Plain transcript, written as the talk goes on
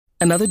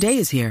Another day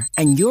is here,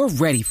 and you're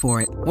ready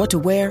for it. What to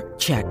wear?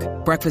 Check.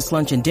 Breakfast,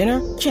 lunch, and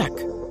dinner? Check.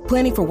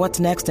 Planning for what's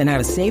next and how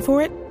to save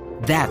for it?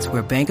 That's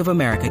where Bank of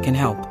America can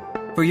help.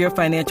 For your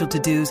financial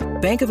to-dos,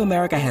 Bank of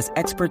America has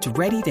experts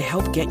ready to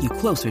help get you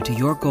closer to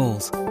your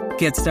goals.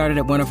 Get started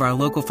at one of our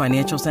local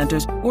financial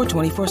centers or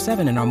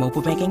 24/7 in our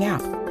mobile banking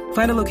app.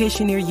 Find a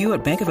location near you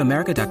at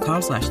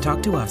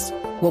bankofamerica.com/talktous.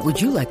 What would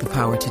you like the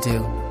power to do?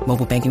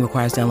 Mobile banking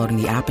requires downloading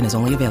the app and is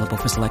only available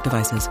for select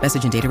devices.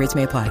 Message and data rates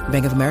may apply.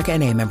 Bank of America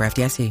N.A., member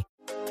FDIC.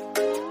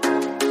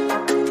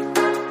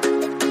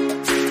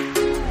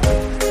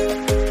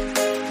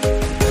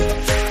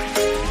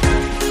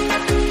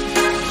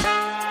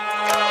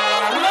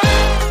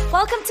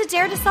 Welcome to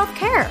Dare to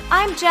Self-Care.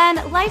 I'm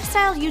Jen,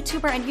 lifestyle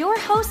YouTuber and your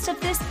host of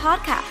this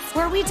podcast,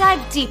 where we dive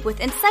deep with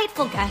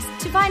insightful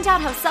guests to find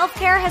out how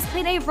self-care has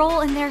played a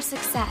role in their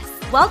success.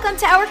 Welcome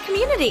to our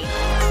community.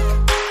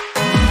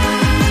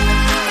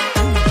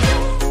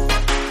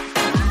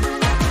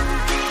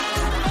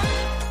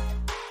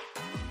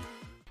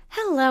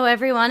 Hello,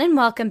 everyone, and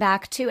welcome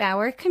back to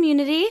our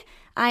community.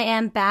 I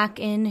am back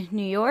in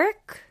New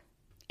York.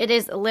 It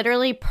is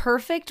literally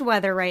perfect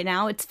weather right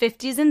now. It's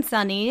 50s and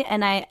sunny,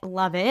 and I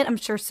love it. I'm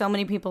sure so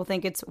many people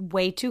think it's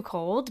way too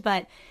cold,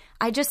 but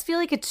I just feel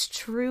like it's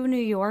true New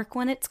York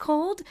when it's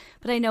cold,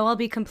 but I know I'll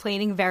be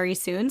complaining very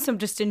soon, so I'm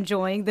just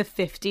enjoying the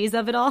 50s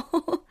of it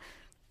all.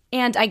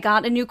 And I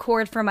got a new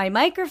cord for my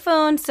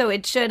microphone, so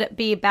it should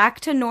be back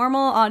to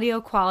normal audio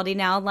quality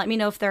now. Let me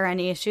know if there are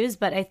any issues,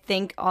 but I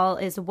think all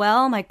is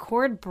well. My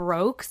cord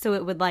broke, so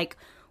it would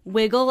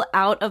wiggle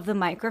out of the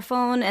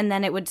microphone, and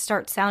then it would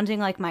start sounding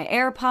like my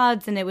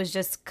AirPods, and it was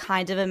just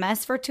kind of a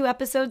mess for 2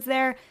 episodes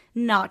there.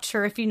 Not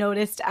sure if you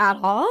noticed at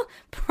all.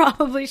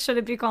 Probably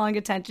shouldn't be calling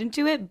attention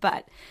to it,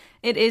 but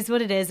it is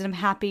what it is, and I'm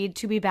happy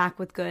to be back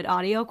with good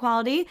audio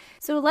quality.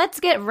 So let's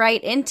get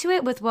right into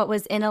it with what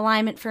was in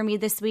alignment for me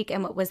this week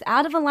and what was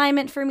out of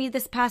alignment for me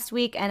this past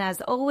week. And as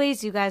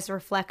always, you guys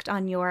reflect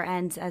on your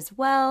ends as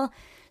well.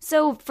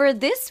 So for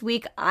this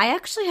week, I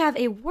actually have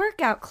a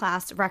workout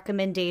class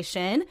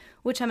recommendation,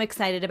 which I'm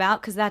excited about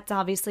because that's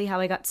obviously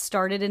how I got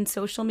started in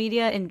social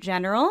media in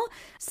general.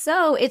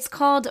 So it's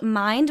called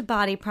Mind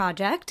Body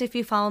Project. If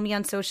you follow me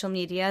on social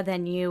media,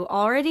 then you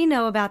already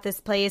know about this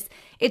place.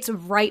 It's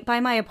right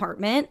by my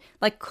apartment,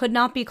 could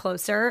not be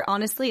closer.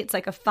 Honestly, it's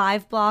like a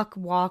 5-block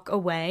walk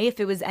away. If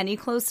it was any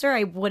closer,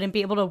 I wouldn't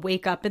be able to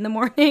wake up in the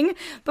morning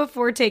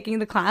before taking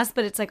the class,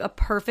 but it's like a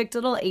perfect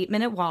little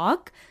 8-minute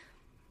walk.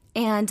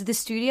 And the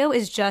studio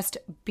is just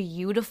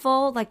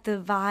beautiful.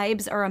 The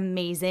vibes are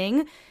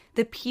amazing.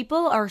 The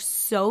people are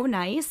so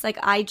nice. I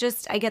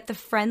get the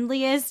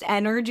friendliest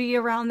energy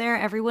around there.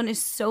 Everyone is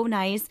so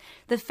nice.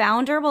 The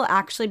founder will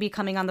actually be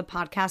coming on the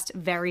podcast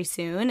very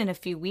soon in a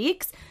few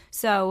weeks.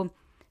 So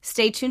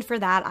stay tuned for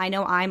that. I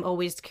know I'm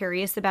always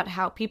curious about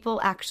how people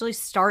actually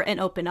start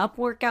and open up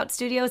workout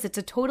studios. It's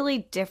a totally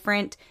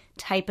different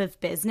type of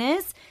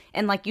business.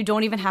 And you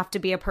don't even have to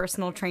be a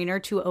personal trainer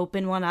to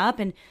open one up.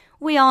 And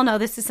we all know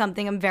this is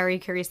something I'm very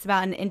curious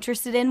about and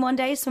interested in one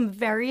day. So I'm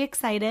very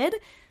excited.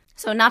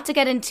 So not to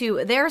get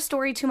into their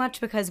story too much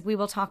because we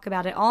will talk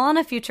about it all on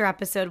a future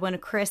episode when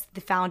Chris,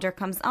 the founder,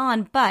 comes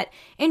on. But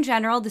in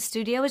general, the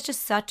studio is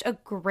just such a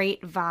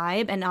great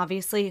vibe and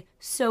obviously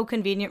so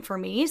convenient for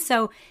me.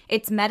 So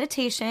it's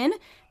meditation,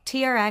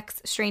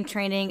 TRX, strength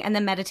training, and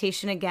then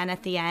meditation again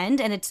at the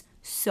end. And it's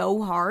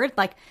so hard.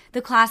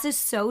 The class is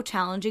so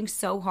challenging,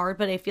 so hard,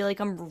 but I feel like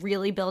I'm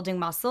really building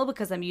muscle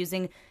because I'm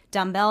using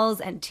dumbbells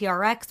and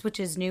TRX, which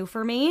is new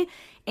for me.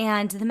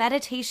 And the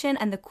meditation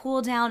and the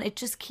cool down, it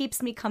just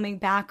keeps me coming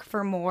back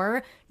for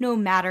more, no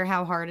matter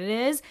how hard it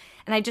is.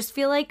 And I just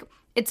feel like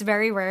it's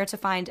very rare to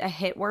find a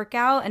HIIT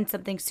workout and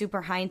something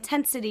super high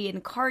intensity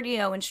and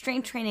cardio and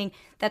strength training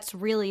that's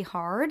really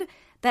hard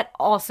that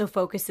also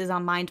focuses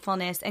on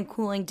mindfulness and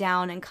cooling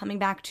down and coming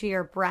back to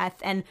your breath.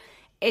 And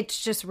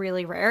it's just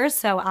really rare,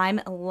 so I'm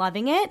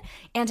loving it.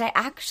 And I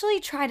actually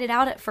tried it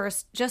out at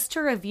first just to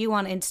review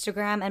on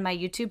Instagram and my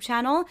YouTube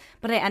channel,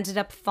 but I ended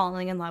up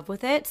falling in love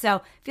with it.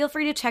 So feel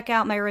free to check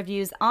out my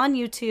reviews on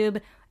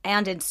YouTube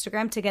and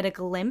Instagram to get a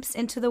glimpse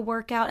into the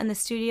workout and the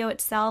studio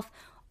itself.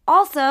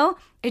 Also,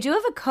 I do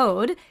have a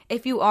code.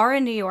 If you are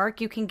in New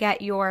York, you can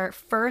get your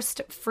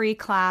first free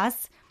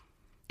class.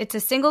 It's a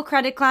single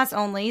credit class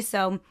only,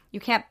 so you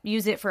can't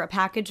use it for a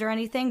package or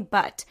anything.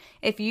 But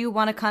if you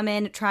want to come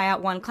in, try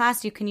out one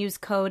class, you can use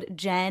code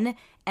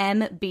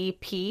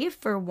JENMBP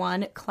for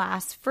one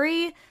class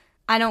free.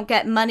 I don't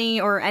get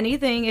money or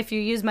anything if you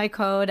use my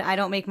code. I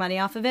don't make money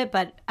off of it,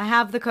 but I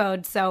have the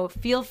code, so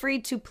feel free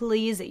to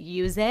please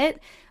use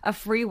it. A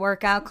free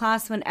workout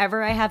class.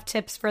 Whenever I have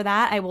tips for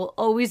that, I will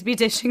always be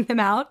dishing them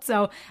out.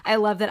 So I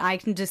love that I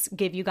can just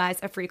give you guys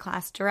a free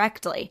class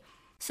directly.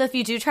 So if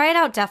you do try it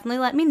out, definitely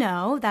let me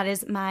know. That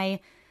is my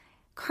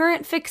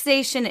current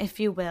fixation, if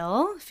you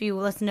will. If you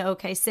listen to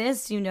OK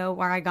Sis, you know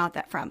where I got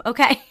that from.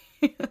 Okay.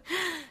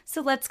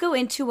 So let's go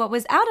into what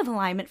was out of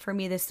alignment for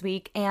me this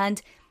week.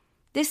 And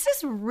This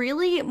is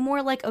really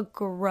more like a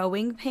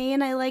growing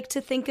pain, I like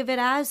to think of it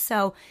as,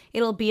 so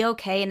it'll be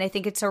okay, and I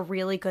think it's a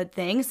really good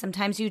thing.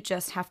 Sometimes you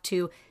just have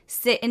to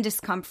sit in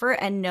discomfort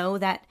and know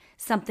that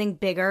something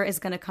bigger is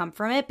going to come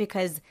from it,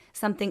 because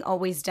something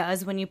always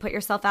does when you put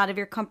yourself out of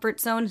your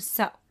comfort zone.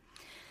 So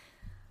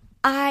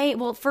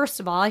well, first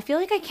of all, I feel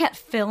like I can't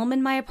film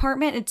in my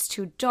apartment. It's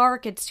too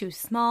dark. It's too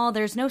small.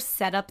 There's no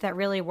setup that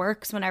really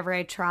works whenever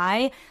I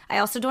try. I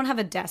also don't have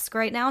a desk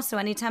right now, so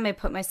anytime I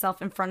put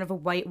myself in front of a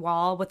white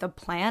wall with a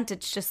plant,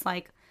 it's just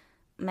like,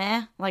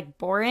 meh, like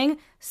boring.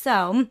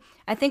 So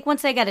I think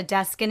once I get a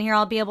desk in here,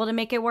 I'll be able to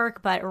make it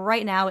work. But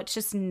right now, it's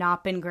just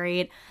not been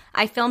great.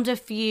 I filmed a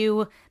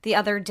few the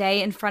other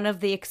day in front of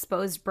the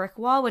exposed brick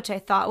wall, which I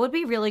thought would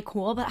be really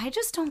cool, but I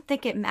just don't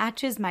think it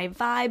matches my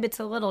vibe. It's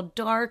a little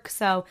dark,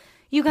 so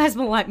you guys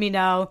will let me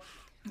know.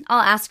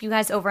 I'll ask you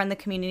guys over on the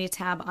community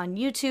tab on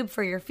YouTube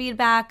for your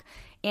feedback,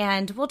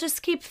 and we'll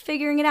just keep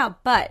figuring it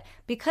out. But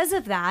because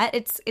of that,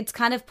 it's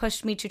kind of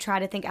pushed me to try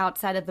to think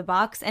outside of the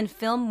box and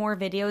film more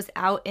videos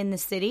out in the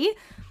city,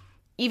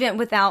 even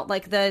without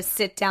like the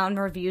sit-down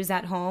reviews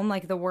at home,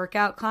 like the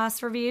workout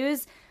class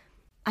reviews.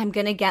 I'm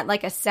going to get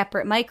like a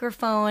separate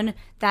microphone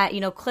that,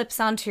 clips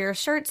onto your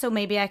shirt, so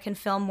maybe I can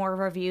film more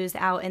reviews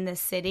out in the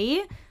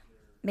city.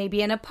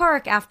 Maybe in a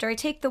park after I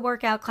take the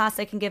workout class,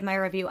 I can give my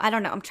review. I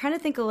don't know. I'm trying to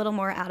think a little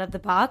more out of the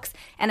box.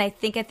 And I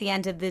think at the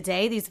end of the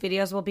day, these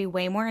videos will be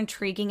way more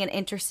intriguing and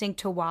interesting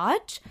to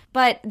watch.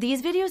 But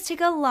these videos take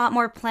a lot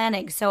more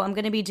planning. So I'm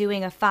going to be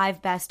doing a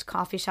 5 best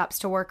coffee shops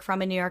to work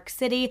from in New York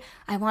City.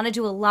 I want to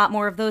do a lot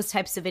more of those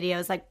types of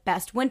videos, like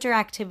best winter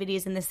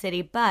activities in the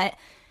city. But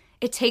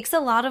it takes a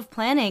lot of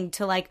planning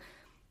to like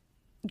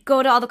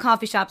go to all the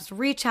coffee shops,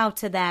 reach out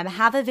to them,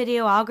 have a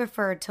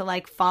videographer to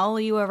like follow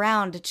you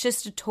around. It's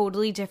just a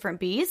totally different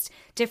beast,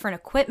 different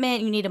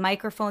equipment. You need a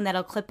microphone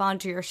that'll clip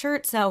onto your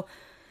shirt. So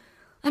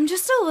I'm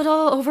just a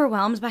little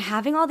overwhelmed by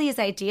having all these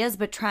ideas,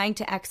 but trying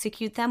to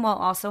execute them while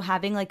also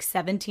having like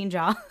 17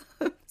 jobs.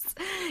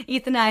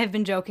 Ethan and I have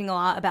been joking a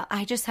lot about,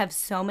 I just have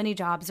so many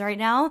jobs right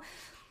now.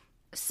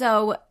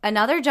 So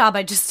another job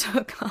I just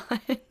took on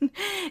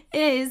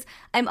is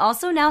I'm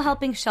also now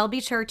helping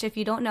Shelby Church. If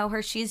you don't know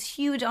her, she's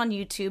huge on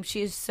YouTube.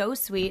 She is so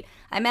sweet.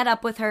 I met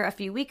up with her a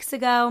few weeks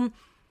ago.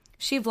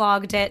 She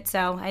vlogged it,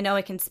 so I know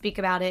I can speak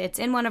about it. It's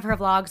in one of her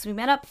vlogs. We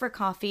met up for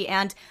coffee,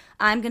 and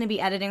I'm going to be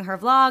editing her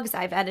vlogs.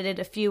 I've edited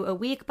a few a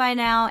week by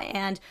now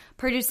and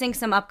producing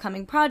some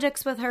upcoming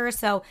projects with her.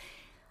 So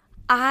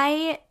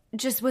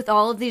just with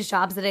all of these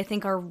jobs that I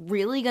think are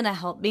really going to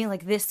help me,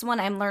 like this one,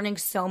 I'm learning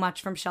so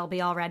much from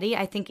Shelby already.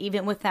 I think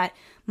even with that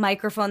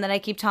microphone that I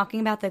keep talking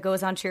about that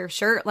goes onto your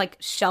shirt, like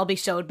Shelby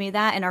showed me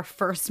that in our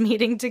first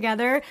meeting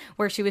together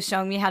where she was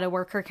showing me how to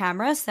work her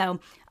camera. So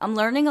I'm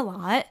learning a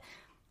lot.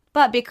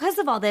 But because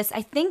of all this,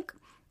 I think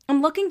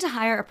I'm looking to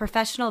hire a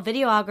professional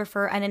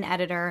videographer and an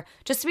editor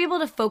just to be able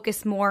to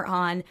focus more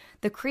on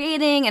the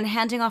creating and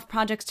handing off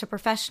projects to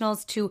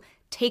professionals to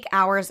take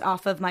hours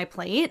off of my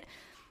plate.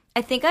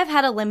 I think I've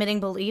had a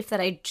limiting belief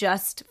that I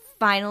just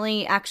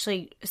finally,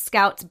 actually,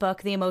 Scout's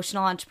book, The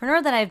Emotional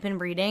Entrepreneur, that I've been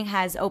reading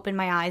has opened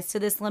my eyes to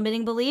this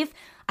limiting belief.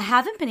 I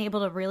haven't been able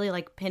to really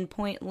like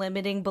pinpoint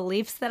limiting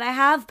beliefs that I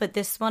have, but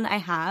this one I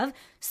have.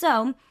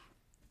 So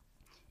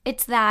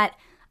it's that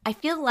I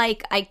feel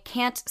like I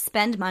can't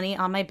spend money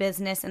on my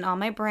business and on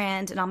my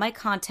brand and on my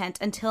content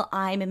until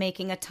I'm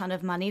making a ton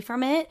of money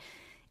from it.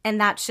 And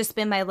that's just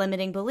been my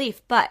limiting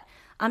belief. But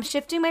I'm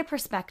shifting my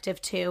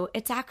perspective to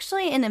it's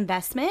actually an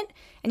investment,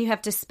 and you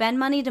have to spend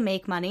money to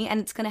make money, and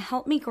it's going to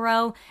help me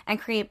grow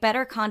and create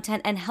better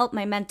content and help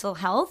my mental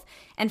health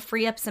and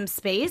free up some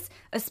space,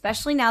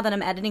 especially now that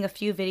I'm editing a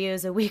few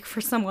videos a week for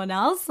someone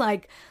else.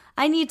 Like,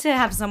 I need to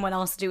have someone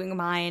else doing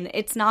mine.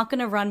 It's not going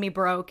to run me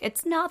broke.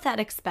 It's not that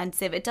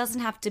expensive. It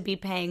doesn't have to be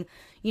paying,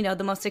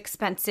 the most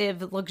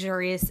expensive,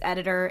 luxurious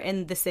editor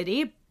in the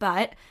city,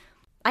 but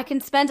I can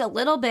spend a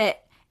little bit.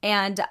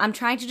 And I'm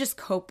trying to just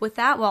cope with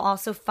that while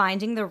also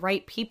finding the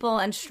right people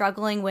and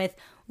struggling with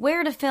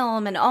where to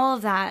film, and all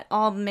of that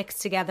all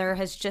mixed together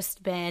has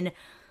just been,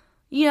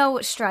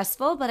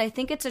 stressful. But I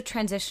think it's a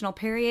transitional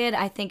period.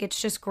 I think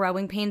it's just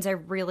growing pains. I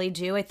really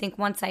do. I think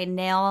once I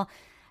nail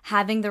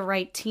having the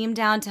right team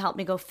down to help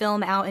me go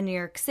film out in New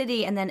York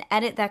City and then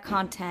edit that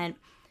content,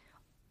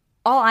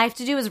 all I have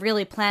to do is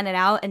really plan it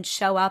out and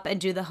show up and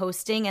do the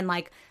hosting and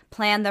like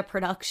plan the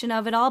production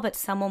of it all, but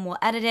someone will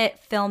edit it,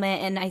 film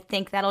it, and I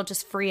think that'll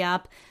just free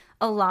up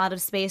a lot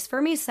of space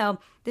for me. So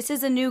this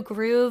is a new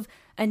groove,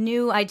 a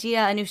new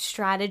idea, a new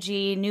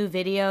strategy, new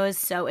videos.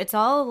 So it's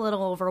all a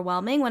little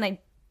overwhelming when I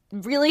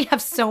really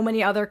have so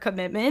many other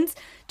commitments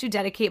to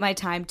dedicate my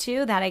time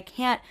to that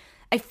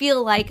I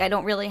feel like I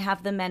don't really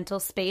have the mental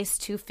space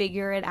to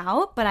figure it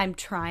out, but I'm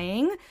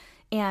trying.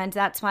 And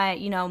that's why,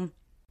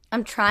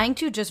 I'm trying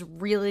to just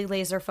really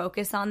laser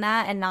focus on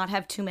that and not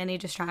have too many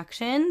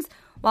distractions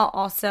while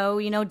also,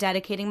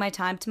 dedicating my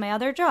time to my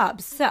other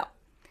jobs. So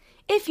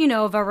if you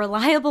know of a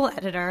reliable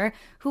editor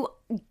who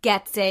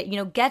gets it,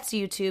 gets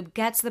YouTube,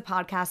 gets the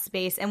podcast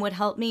space, and would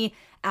help me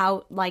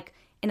out like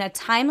in a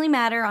timely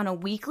manner on a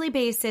weekly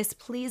basis,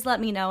 please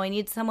let me know. I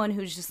need someone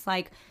who's just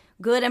like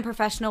good and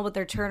professional with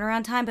their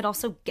turnaround time, but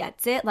also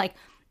gets it. Like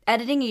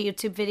editing a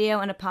YouTube video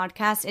and a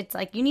podcast, it's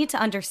like you need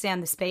to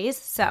understand the space.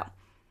 So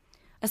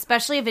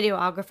especially a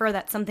videographer,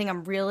 that's something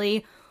I'm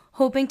really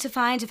hoping to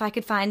find. If I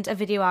could find a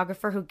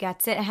videographer who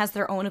gets it and has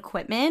their own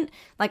equipment,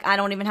 like I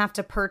don't even have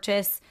to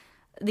purchase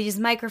these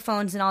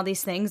microphones and all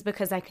these things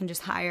because I can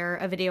just hire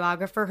a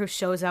videographer who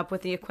shows up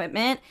with the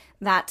equipment.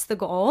 That's the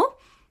goal.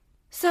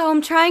 So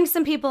I'm trying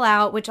some people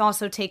out, which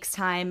also takes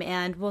time,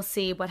 and we'll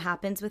see what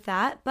happens with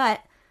that.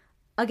 But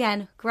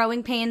again,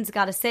 growing pains,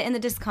 got to sit in the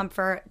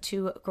discomfort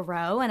to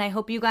grow, and I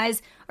hope you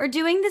guys are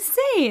doing the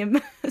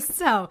same.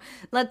 So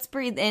let's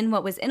breathe in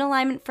what was in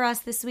alignment for us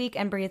this week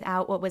and breathe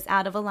out what was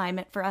out of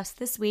alignment for us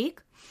this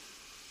week.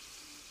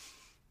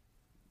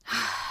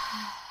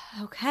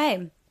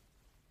 Okay.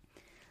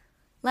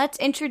 Let's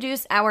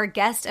introduce our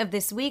guest of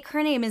this week.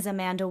 Her name is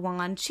Amanda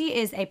Wan. She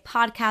is a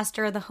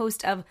podcaster, the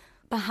host of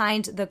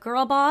Behind the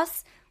Girl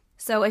Boss.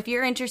 So if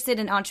you're interested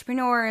in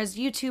entrepreneurs,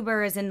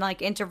 YouTubers, and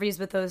like interviews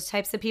with those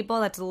types of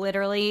people, that's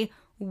literally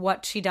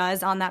what she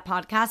does on that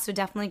podcast. So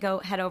definitely go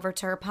head over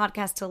to her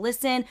podcast to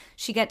listen.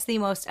 She gets the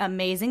most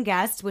amazing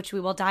guests, which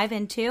we will dive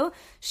into.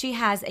 She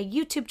has a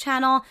YouTube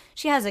channel.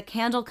 She has a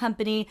candle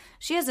company.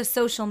 She has a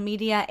social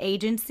media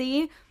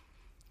agency.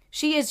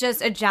 She is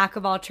just a jack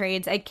of all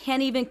trades. I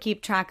can't even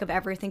keep track of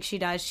everything she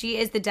does. She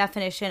is the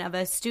definition of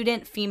a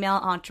student female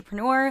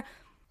entrepreneur.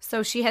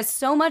 So she has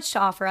so much to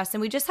offer us, and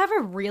we just have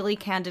a really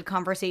candid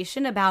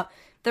conversation about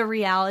the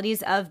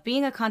realities of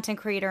being a content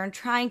creator and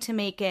trying to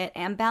make it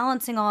and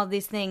balancing all of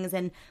these things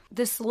and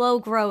the slow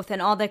growth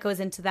and all that goes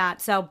into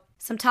that. So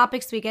some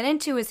topics we get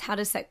into is how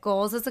to set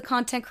goals as a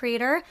content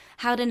creator,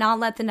 how to not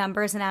let the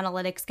numbers and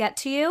analytics get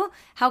to you,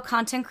 how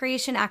content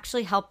creation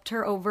actually helped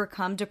her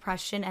overcome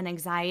depression and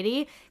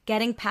anxiety,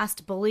 getting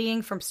past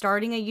bullying from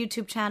starting a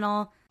YouTube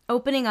channel,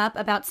 opening up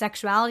about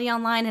sexuality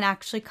online and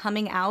actually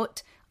coming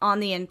out on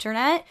the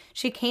internet.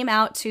 She came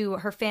out to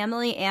her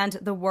family and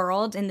the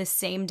world in the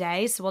same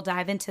day, so we'll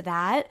dive into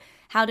that,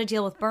 how to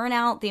deal with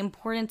burnout, the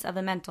importance of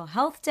a mental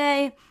health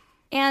day,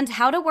 and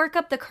how to work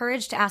up the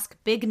courage to ask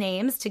big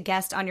names to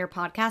guest on your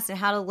podcast and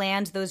how to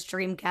land those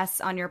dream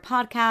guests on your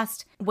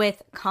podcast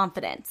with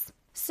confidence.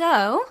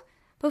 So,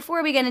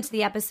 before we get into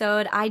the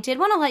episode, I did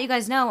want to let you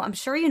guys know, I'm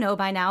sure you know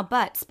by now,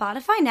 but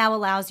Spotify now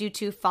allows you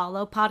to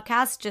follow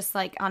podcasts, just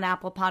like on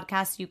Apple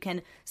Podcasts, you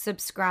can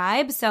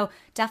subscribe. So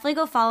definitely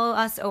go follow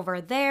us over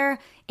there.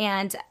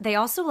 And they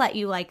also let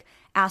you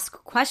ask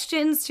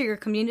questions to your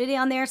community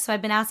on there. So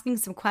I've been asking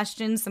some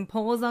questions, some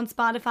polls on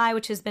Spotify,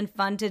 which has been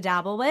fun to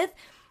dabble with.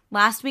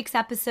 Last week's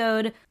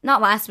episode,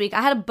 not last week,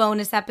 I had a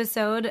bonus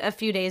episode a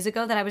few days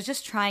ago that I was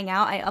just trying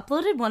out. I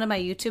uploaded one of my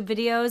YouTube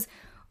videos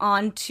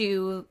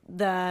onto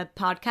the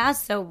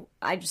podcast, so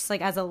I just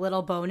as a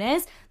little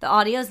bonus. The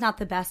audio is not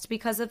the best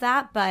because of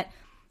that, but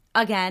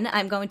again,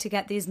 I'm going to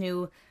get these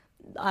new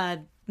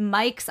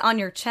mics on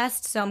your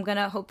chest, so I'm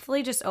gonna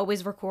hopefully just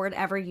always record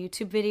every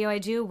YouTube video I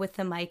do with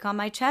the mic on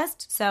my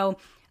chest, so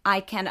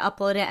I can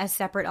upload it as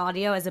separate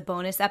audio as a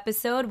bonus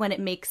episode when it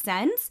makes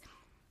sense.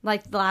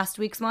 Like the last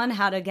week's one,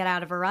 how to get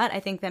out of a rut. I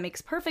think that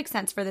makes perfect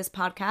sense for this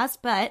podcast.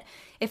 But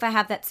if I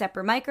have that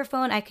separate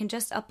microphone, I can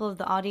just upload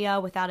the audio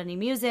without any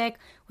music,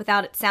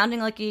 without it sounding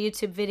like a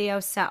YouTube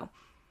video. So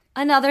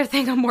another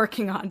thing I'm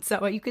working on.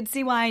 So you could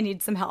see why I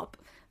need some help.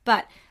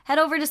 But head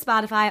over to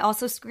Spotify.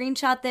 Also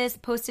screenshot this,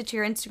 post it to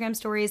your Instagram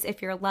stories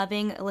if you're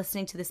loving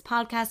listening to this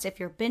podcast. If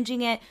you're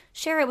binging it,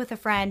 share it with a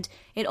friend.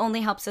 It only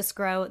helps us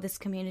grow this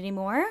community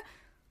more.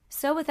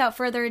 So without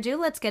further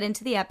ado, let's get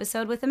into the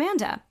episode with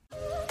Amanda.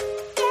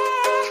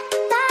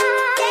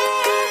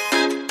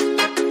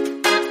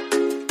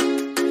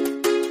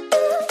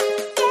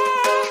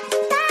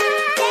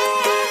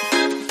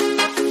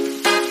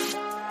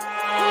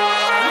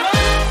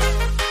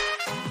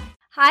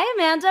 Hi,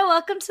 Amanda.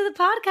 Welcome to the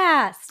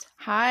podcast.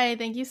 Hi.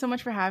 Thank you so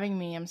much for having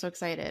me. I'm so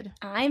excited.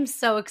 I'm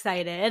so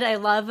excited. I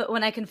love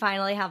when I can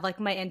finally have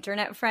my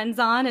internet friends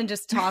on and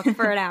just talk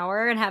for an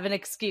hour and have an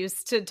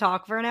excuse to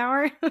talk for an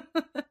hour.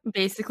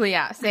 Basically,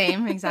 yeah.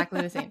 Same.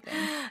 Exactly the same thing.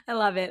 I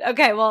love it.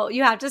 Okay. Well,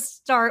 you have to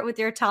start with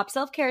your top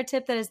self-care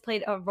tip that has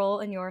played a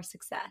role in your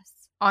success.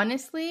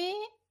 Honestly,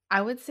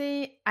 I would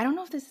say, I don't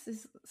know if this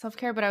is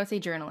self-care, but I would say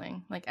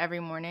journaling, every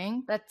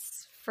morning.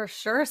 That's for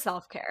sure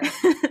self-care.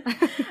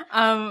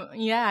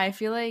 Yeah, I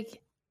feel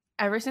like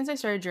ever since I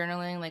started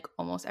journaling,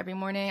 almost every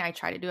morning, I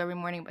try to do every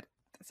morning, but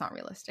that's not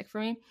realistic for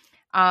me.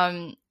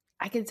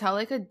 I could tell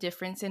a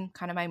difference in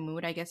kind of my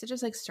mood. I guess it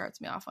just starts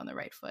me off on the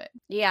right foot.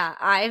 Yeah,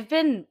 I've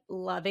been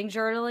loving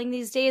journaling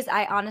these days.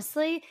 I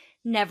honestly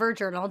never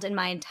journaled in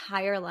my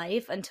entire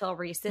life until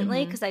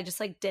recently because I just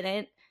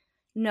didn't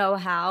know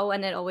how,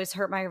 and it always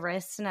hurt my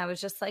wrists, and I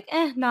was just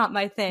not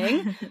my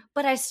thing.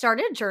 But I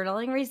started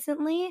journaling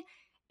recently,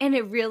 and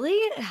it really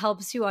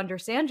helps you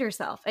understand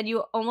yourself, and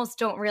you almost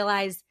don't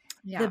realize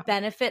the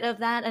benefit of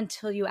that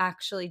until you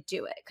actually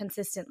do it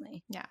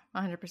consistently. Yeah,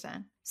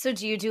 100%. So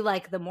do you do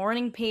the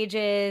morning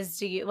pages?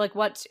 Do you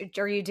what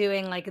are you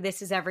doing?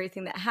 This is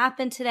everything that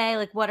happened today.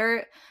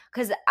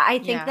 Because I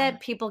think that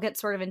people get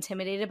sort of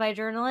intimidated by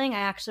journaling.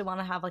 I actually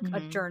want to have a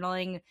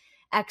journaling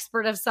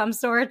expert of some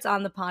sorts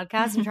on the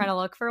podcast. I'm trying to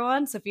look for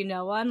one. So if you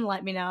know one,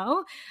 let me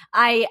know.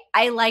 I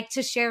like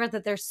to share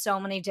that there's so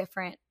many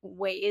different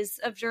ways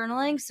of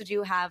journaling. So do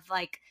you have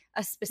like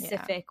a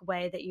specific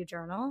way that you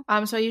journal?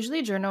 So I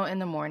usually journal in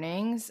the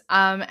mornings.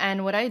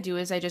 And what I do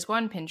is I just go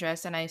on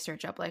Pinterest and I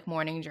search up like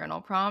morning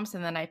journal prompts,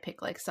 and then I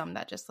pick like some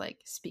that just like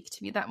speak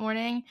to me that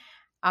morning.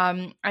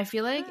 I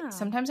feel like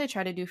sometimes I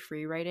try to do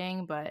free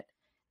writing, but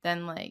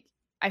then like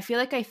I feel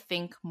like I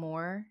think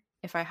more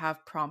if I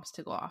have prompts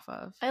to go off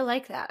of. I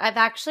like that. I've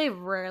actually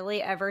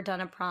rarely ever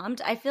done a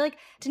prompt. I feel like,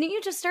 didn't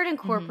you just start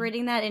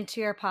incorporating that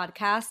into your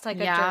podcast, like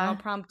a journal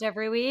prompt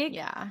every week?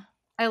 Yeah.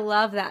 I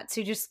love that.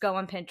 So you just go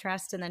on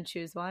Pinterest and then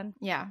choose one?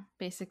 Yeah,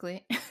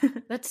 basically.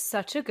 That's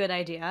such a good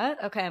idea.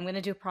 Okay, I'm going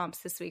to do prompts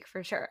this week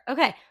for sure.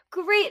 Okay,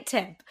 great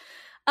tip.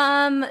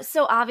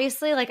 So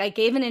obviously, like I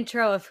gave an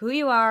intro of who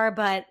you are,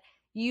 but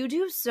you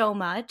do so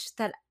much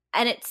that,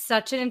 and it's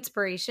such an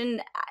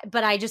inspiration,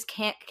 but I just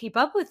can't keep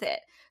up with it.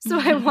 So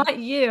I want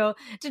you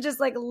to just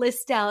like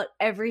list out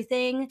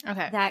everything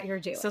that you're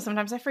doing. So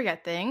sometimes I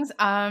forget things.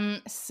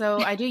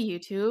 So I do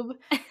YouTube.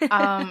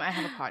 I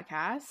have a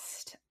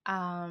podcast.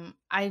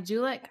 I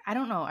do like, I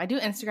don't know, I do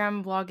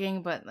Instagram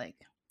vlogging, but like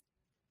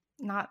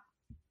not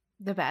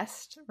the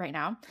best right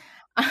now.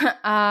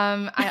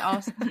 I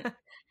also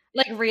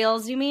like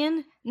reels, you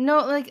mean? No,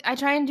 like I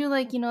try and do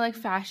like, you know, like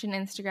fashion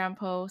Instagram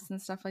posts and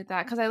stuff like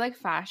that because I like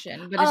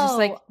fashion, but it's just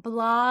like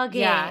blogging.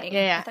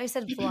 Yeah. I thought you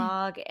said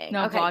vlogging.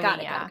 No, okay, vlogging,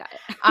 got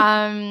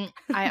it.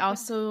 I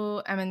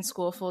also am in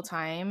school full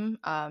time.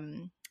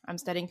 I'm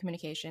studying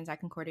communications at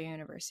Concordia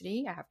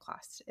University. I have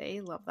class today.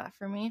 Love that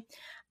for me.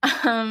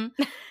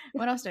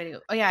 What else do I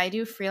do? Oh yeah, I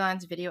do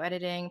freelance video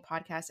editing,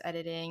 podcast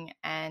editing,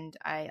 and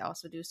I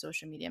also do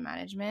social media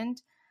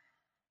management.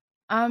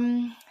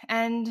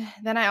 And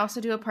then I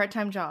also do a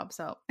part-time job,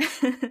 so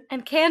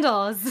and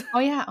candles. Oh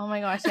yeah, oh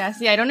my gosh, yes.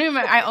 Yeah, I don't even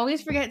remember. I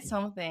always forget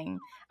something.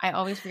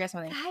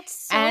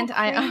 That's so and crazy.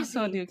 I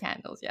also do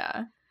candles,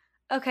 yeah.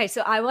 Okay,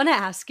 so I want to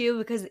ask you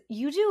because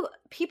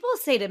people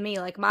say to me,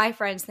 like my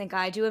friends think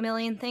I do a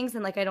million things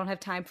and like I don't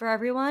have time for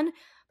everyone,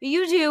 but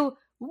you do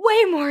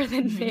way more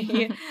than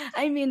me.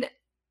 I mean,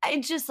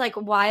 it's just like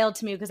wild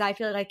to me because I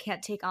feel like I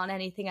can't take on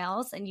anything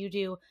else and you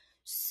do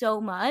so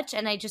much.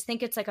 And I just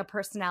think it's like a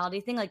personality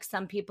thing. Like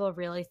some people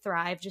really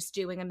thrive just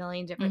doing a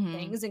million different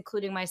things,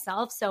 including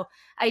myself. So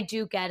I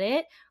do get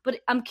it. But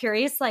I'm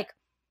curious, like,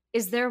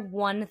 is there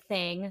one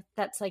thing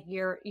that's like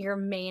your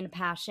main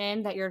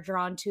passion that you're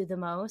drawn to the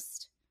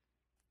most?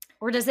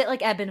 Or does it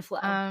like ebb and flow?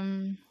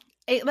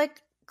 It like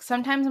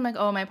sometimes I'm like,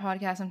 oh, my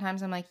podcast.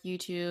 Sometimes I'm like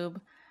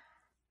YouTube.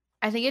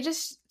 I think it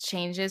just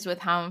changes with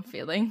how I'm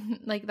feeling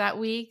like that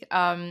week.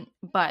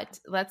 But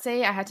let's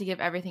say I had to give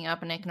everything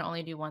up and I can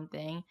only do one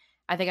thing.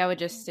 I think I would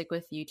just stick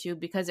with YouTube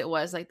because it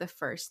was like the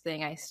first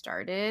thing I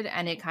started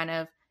and it kind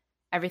of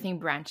everything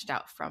branched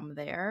out from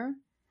there.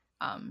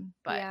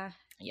 But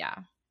yeah.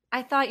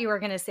 I thought you were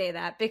going to say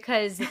that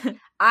because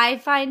I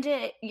find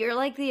you're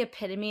like the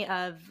epitome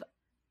of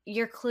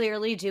you're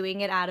clearly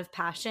doing it out of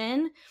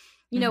passion.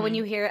 You know, when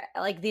you hear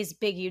like these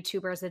big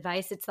YouTubers'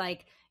 advice, it's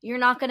like you're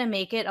not going to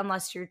make it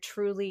unless you're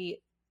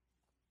truly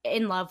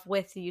in love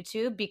with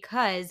YouTube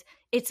because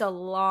it's a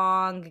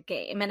long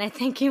game. And I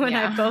think you and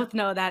I both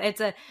know that. It's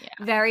a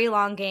very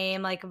long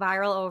game. Like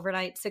viral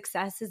overnight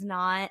success is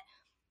not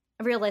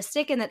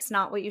realistic and that's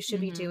not what you should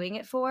be doing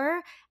it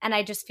for. And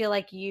I just feel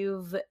like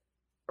you've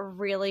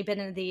really been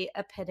in the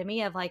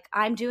epitome of like,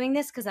 I'm doing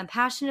this because I'm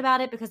passionate about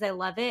it, because I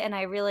love it.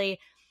 And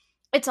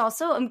it's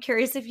also, I'm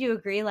curious if you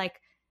agree, like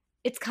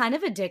it's kind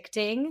of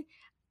addicting,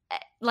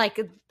 like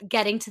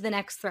getting to the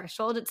next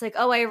threshold. It's like,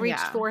 oh, I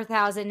reached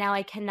 4,000. Now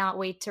I cannot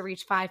wait to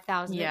reach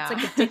 5,000. Yeah.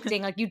 It's like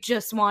addicting. Like you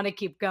just want to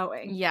keep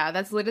going. Yeah,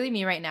 that's literally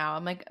me right now.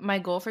 I'm like, my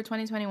goal for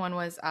 2021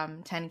 was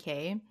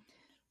 10K.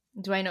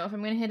 Do I know if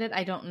I'm going to hit it?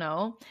 I don't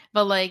know.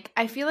 But like,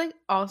 I feel like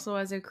also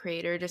as a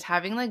creator, just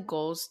having like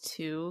goals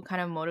too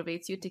kind of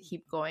motivates you to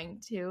keep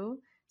going too.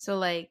 So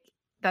like,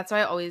 that's why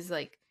I always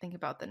like think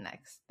about the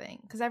next thing.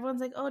 Because everyone's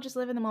like, oh, just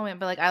live in the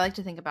moment. But like, I like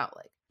to think about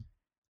like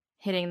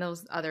hitting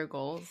those other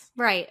goals.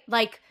 Right.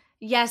 Like,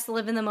 yes,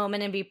 live in the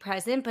moment and be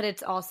present, but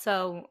it's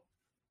also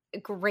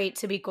great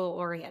to be goal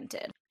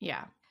oriented.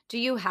 Yeah. Do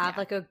you have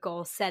like a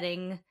goal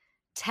setting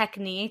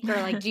technique,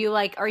 or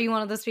like are you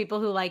one of those people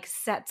who like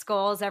sets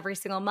goals every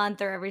single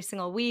month or every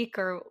single week,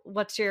 or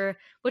what's your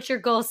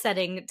goal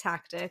setting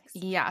tactics?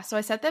 Yeah, so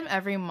I set them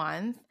every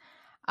month.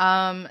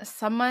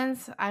 Some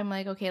months I'm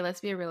like, okay, let's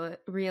be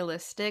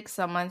realistic.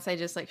 Some months I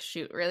just like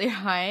shoot really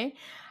high.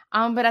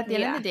 But at the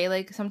end of the day,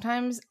 like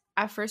sometimes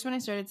at first when I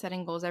started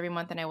setting goals every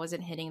month and I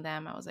wasn't hitting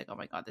them, I was like, oh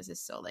my God, this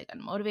is so like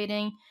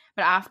unmotivating.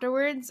 But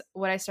afterwards,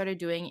 what I started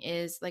doing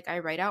is like I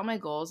write out my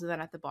goals and then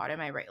at the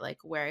bottom I write like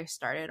where I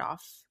started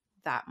off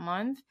that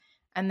month.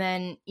 And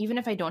then even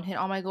if I don't hit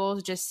all my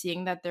goals, just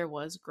seeing that there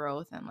was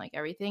growth and like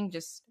everything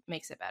just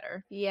makes it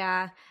better.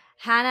 Yeah.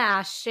 Hannah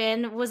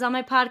Ashton was on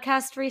my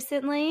podcast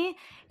recently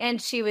and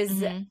she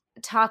was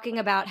talking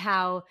about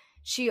how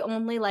she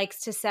only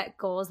likes to set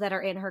goals that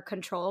are in her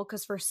control,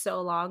 because for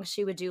so long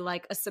she would do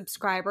like a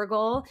subscriber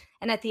goal,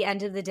 and at the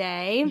end of the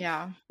day,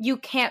 you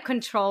can't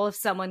control if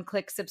someone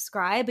clicks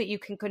subscribe, but you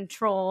can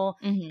control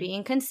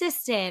being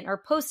consistent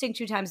or posting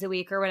 2 times a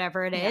week or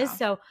whatever it is.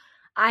 So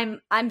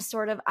I'm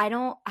sort of, I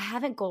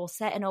haven't goal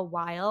set in a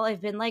while.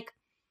 I've been like,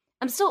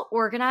 I'm still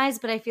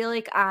organized, but I feel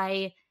like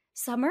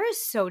summer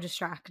is so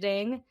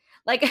distracting.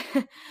 Like,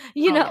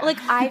 like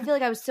I feel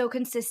like I was so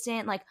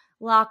consistent, like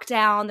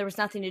lockdown, there was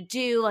nothing to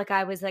do. Like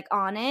I was like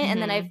on it.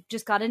 And then I've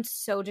just gotten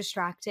so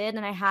distracted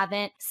and I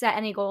haven't set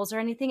any goals or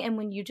anything. And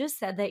when you just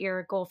said that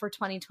your goal for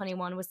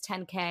 2021 was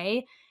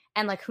 10K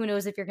and like, who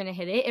knows if you're going to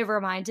hit it, it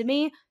reminded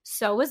me,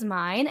 so was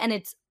mine. And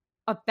it's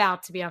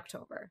about to be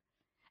October.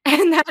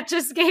 And that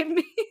just gave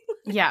me.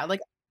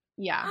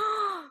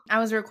 I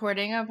was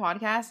recording a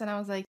podcast and I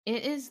was like,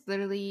 it is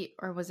literally,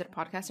 or was it a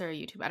podcast or a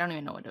YouTube? I don't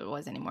even know what it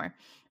was anymore.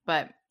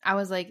 But I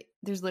was like,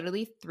 there's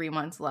literally 3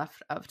 months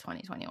left of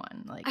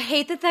 2021. Like, I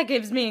hate that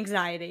gives me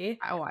anxiety.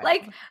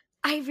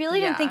 I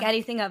really didn't think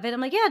anything of it. I'm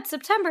like, yeah, it's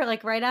September,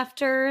 like right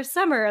after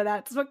summer.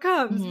 That's what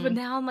comes. But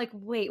now I'm like,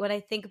 wait, when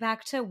I think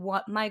back to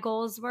what my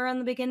goals were in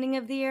the beginning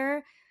of the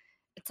year,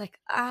 it's like,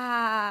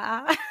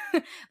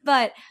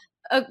 But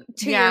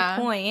to your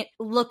point,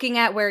 looking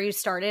at where you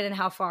started and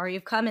how far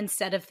you've come,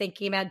 instead of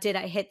thinking about did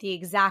I hit the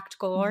exact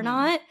goal or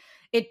not,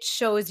 it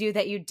shows you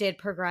that you did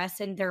progress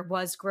and there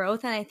was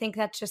growth. And I think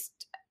that's just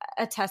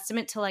a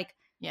testament to like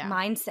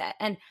mindset.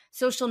 And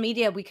social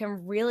media, we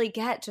can really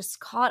get just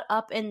caught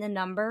up in the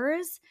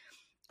numbers.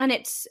 And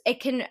it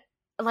can,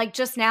 like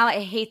just now,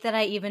 I hate that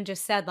I even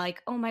just said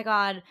like, oh my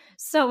God,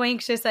 so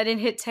anxious, I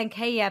didn't hit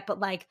 10K yet.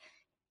 But like,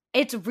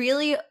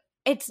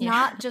 it's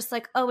not just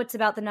like, oh, it's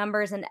about the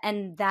numbers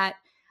and that,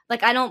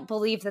 like, I don't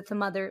believe that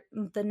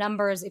the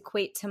numbers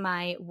equate to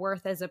my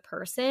worth as a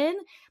person.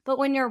 But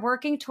when you're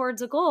working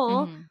towards a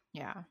goal,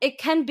 it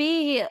can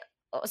be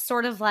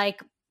sort of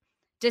like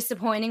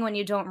disappointing when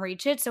you don't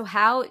reach it. So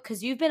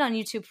because you've been on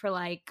YouTube for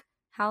like,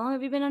 how long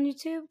have you been on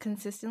YouTube?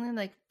 Consistently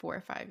like 4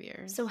 or 5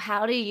 years. So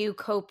how do you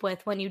cope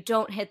with when you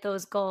don't hit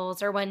those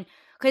goals, or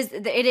because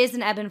it is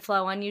an ebb and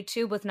flow on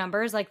YouTube with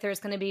numbers. Like there's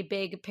going to be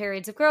big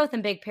periods of growth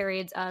and big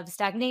periods of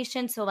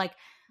stagnation. So like,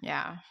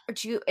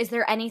 is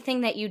there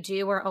anything that you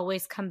do or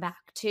always come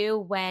back to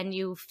when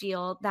you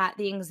feel that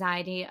the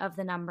anxiety of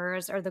the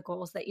numbers or the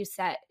goals that you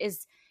set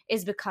is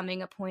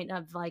becoming a point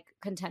of like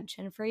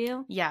contention for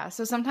you? Yeah.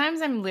 So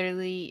sometimes it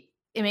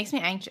makes me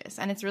anxious,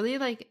 and it's really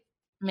like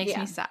makes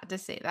me sad to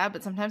say that,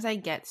 but sometimes I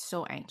get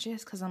so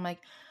anxious because I'm like,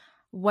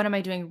 what am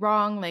I doing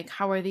wrong? Like,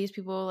 how are these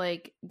people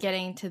like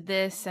getting to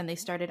this and they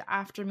started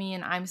after me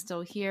and I'm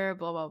still here,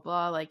 blah, blah,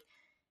 blah. Like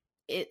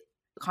it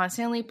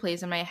constantly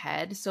plays in my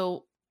head.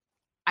 So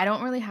I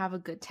don't really have a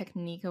good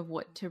technique of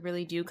what to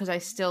really do because I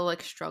still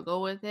like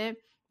struggle with it.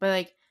 But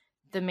like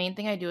the main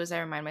thing I do is I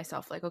remind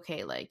myself like,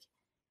 okay, like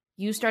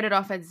you started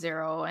off at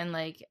 0 and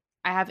like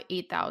I have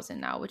 8,000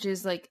 now, which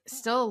is like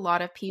still a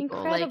lot of people.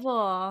 Incredible.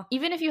 Like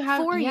even if you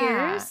have 4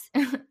 years,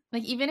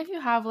 like even if you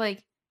have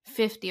like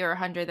 50 or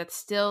 100, that's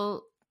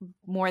still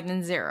more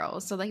than 0.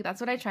 So like that's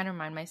what I try to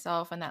remind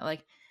myself, and that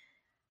like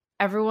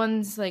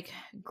everyone's like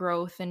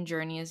growth and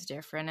journey is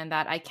different, and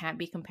that I can't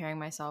be comparing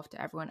myself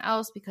to everyone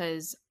else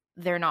because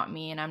they're not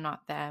me and I'm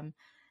not them.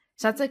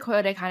 So that's like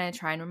what I kind of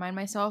try and remind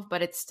myself,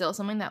 but it's still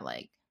something that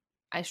like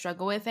I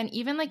struggle with. And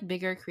even like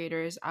bigger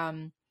creators,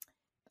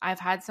 I've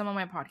had some on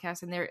my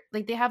podcast and they're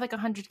like, they have like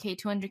 100K,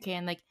 200K,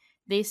 and like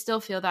they still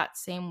feel that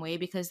same way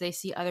because they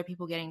see other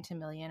people getting to 1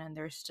 million and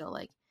they're still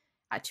like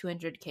at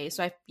 200K.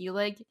 So I feel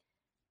like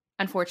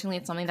unfortunately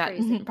it's something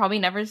that probably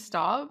never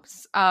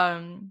stops.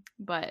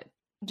 But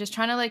just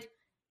trying to like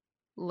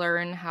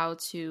learn how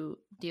to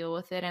deal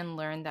with it and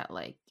learn that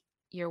like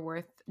your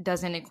worth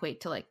doesn't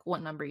equate to like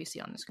what number you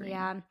see on the screen.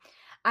 Yeah.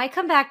 I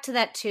come back to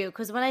that too,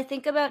 because when I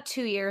think about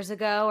 2 years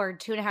ago or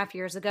 2.5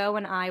 years ago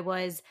when I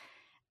was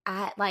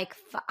at like,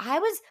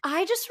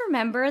 I just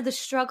remember the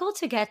struggle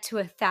to get to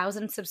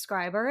 1,000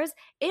 subscribers.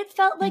 It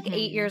felt like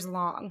 8 years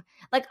long.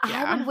 Like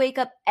I would wake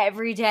up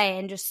every day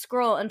and just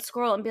scroll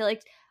and be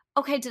like,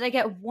 okay, did I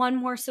get one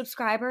more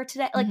subscriber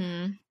today? Like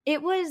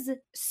it was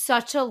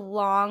such a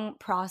long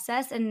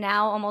process. And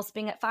now almost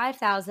being at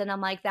 5,000,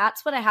 I'm like,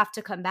 that's what I have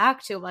to come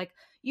back to. Like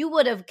you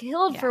would have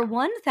killed for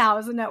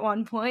 1,000 at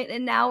one point,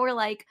 and now we're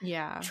like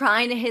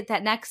trying to hit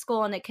that next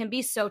goal, and it can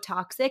be so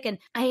toxic. And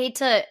this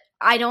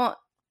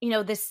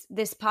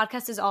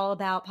podcast is all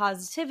about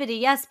positivity,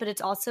 yes, but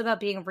it's also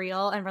about being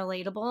real and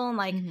relatable. And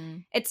like,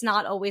 it's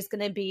not always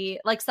going to be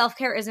like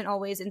self-care isn't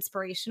always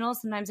inspirational.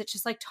 Sometimes it's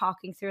just like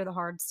talking through the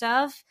hard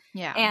stuff.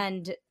 Yeah.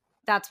 And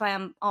that's why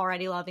I'm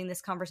already loving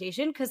this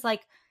conversation, because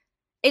like,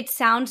 it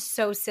sounds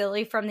so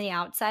silly from the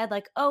outside.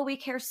 Like, oh, we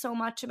care so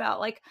much about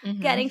like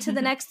getting to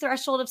the next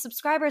threshold of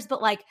subscribers.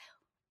 But like,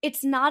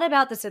 it's not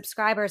about the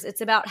subscribers.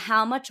 It's about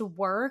how much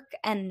work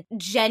and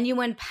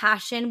genuine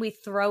passion we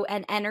throw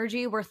and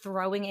energy we're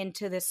throwing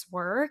into this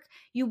work.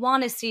 You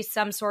want to see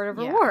some sort of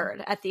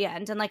reward at the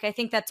end. And like, I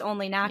think that's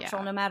only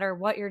natural no matter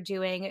what you're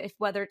doing,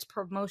 whether it's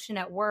promotion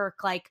at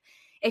work. Like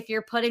if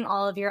you're putting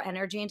all of your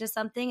energy into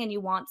something and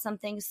you want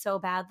something so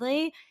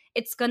badly,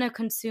 it's going to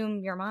consume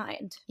your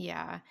mind.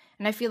 Yeah.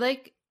 And I feel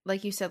like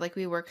you said, like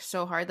we work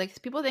so hard.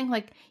 Like people think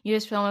like you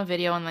just film a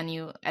video and then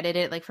you edit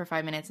it like for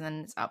 5 minutes and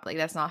then it's up. Like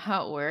that's not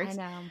how it works. I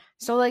know.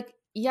 So like,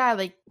 yeah,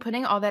 like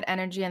putting all that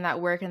energy and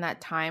that work and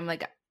that time,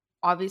 like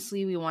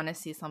obviously we want to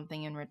see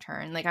something in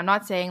return. Like I'm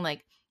not saying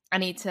like I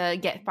need to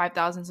get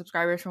 5,000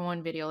 subscribers from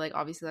one video. Like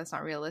obviously that's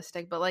not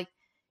realistic, but like,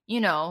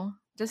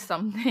 just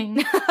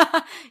something.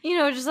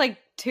 Just like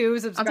 2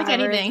 subscribers. I'll take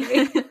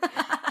anything.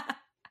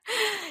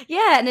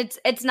 Yeah, and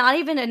it's not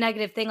even a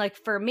negative thing. Like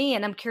for me,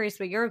 and I'm curious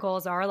what your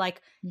goals are.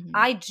 Like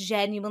I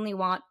genuinely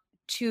want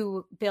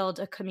to build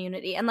a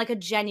community, and like a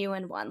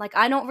genuine one. Like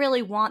I don't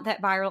really want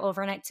that viral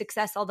overnight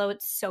success, although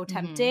it's so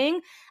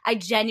tempting. I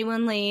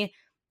genuinely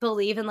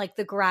believe in like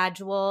the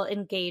gradual,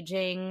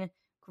 engaging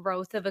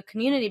growth of a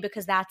community,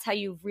 because that's how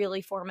you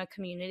really form a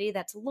community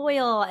that's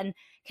loyal and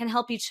can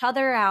help each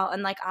other out.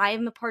 And like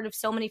I'm a part of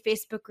so many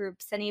Facebook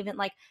groups, and even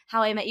like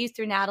how I met you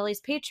through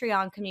Natalie's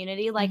Patreon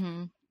community. Like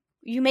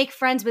you make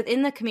friends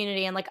within the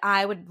community, and like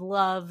I would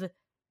love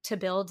to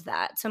build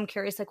that. So I'm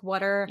curious, like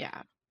what are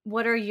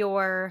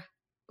your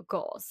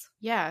goals?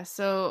 Yeah,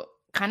 so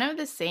kind of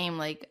the same.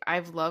 Like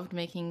I've loved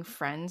making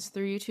friends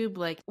through YouTube.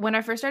 Like when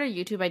I first started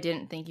YouTube, I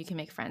didn't think you can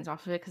make friends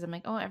off of it, because I'm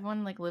like, oh,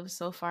 everyone like lives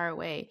so far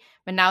away.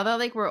 But now that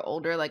like we're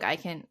older, like I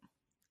can,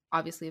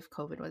 obviously if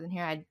COVID wasn't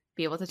here, I'd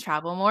be able to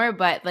travel more.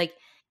 But like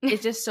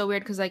it's just so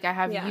weird because like I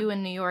have you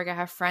in New York, I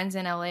have friends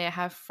in LA, I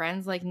have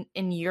friends like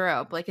in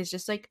Europe. Like it's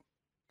just like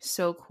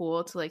so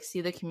cool to like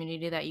see the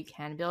community that you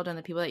can build and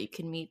the people that you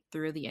can meet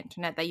through the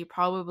internet that you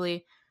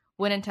probably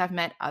wouldn't have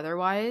met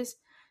otherwise.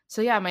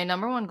 So yeah, my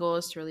number one goal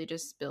is to really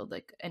just build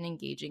like an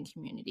engaging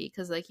community,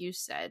 because like you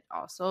said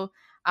also,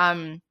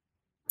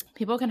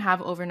 people can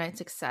have overnight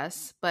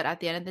success, but at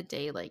the end of the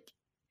day, like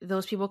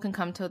those people can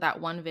come to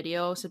that one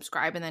video,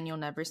 subscribe, and then you'll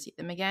never see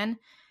them again.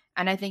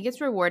 And I think it's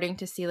rewarding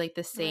to see like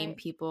the same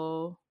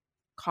people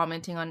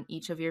commenting on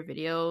each of your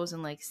videos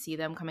and like see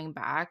them coming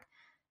back.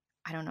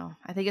 I don't know.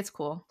 I think it's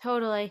cool.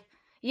 Totally.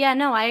 Yeah,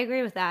 no, I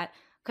agree with that.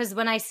 Because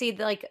when I see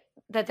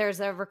that there's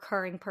a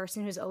recurring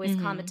person who's always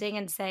commenting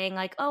and saying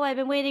like, oh, I've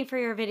been waiting for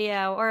your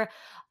video, or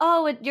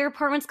oh, your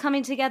apartment's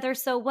coming together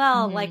so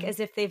well, like as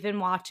if they've been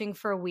watching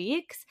for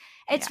weeks.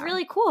 It's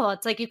really cool.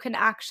 It's like you can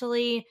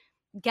actually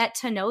get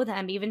to know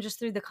them even just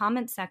through the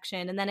comment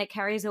section, and then it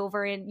carries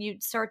over and you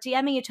start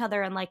DMing each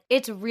other, and like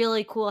it's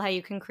really cool how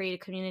you can create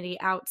a community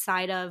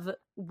outside of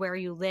where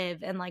you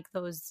live and like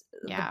those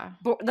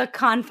the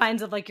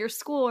confines of like your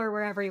school or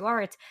wherever you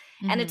are. It's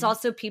and it's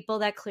also people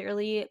that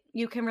clearly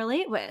you can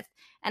relate with.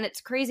 And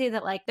it's crazy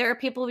that like there are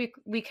people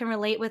we can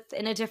relate with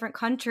in a different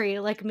country,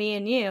 like me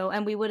and you,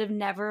 and we would have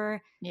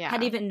never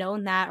had even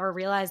known that or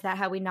realized that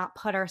had we not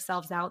put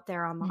ourselves out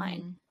there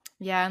online.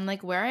 Yeah, and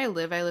like where I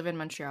live in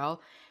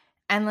Montreal.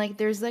 And, like,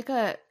 there's, like,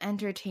 a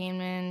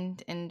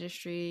entertainment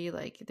industry,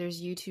 like,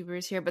 there's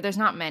YouTubers here, but there's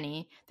not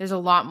many. There's a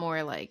lot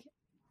more, like,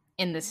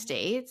 in the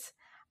States.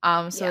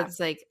 So it's,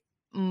 like,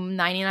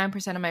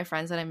 99% of my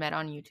friends that I met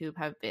on YouTube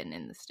have been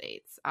in the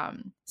States.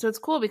 So it's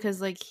cool because,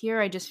 like, here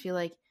I just feel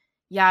like,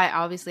 yeah, I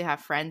obviously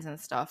have friends and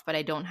stuff, but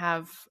I don't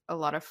have a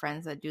lot of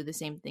friends that do the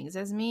same things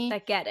as me.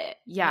 That get it.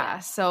 Yeah,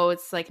 so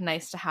it's, like,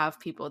 nice to have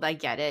people that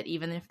get it,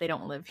 even if they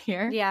don't live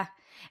here. Yeah,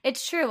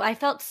 it's true. I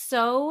felt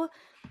so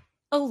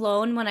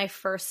alone when I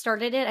first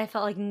started it. I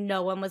felt like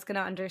no one was going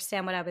to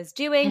understand what I was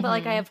doing, but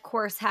like I of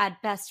course had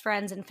best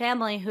friends and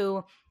family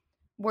who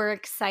were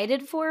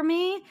excited for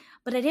me,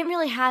 but I didn't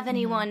really have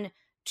anyone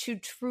to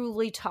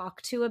truly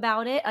talk to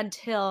about it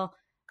until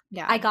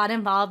I got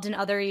involved in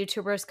other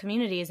YouTubers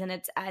communities. And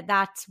it's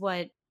that's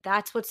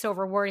what's so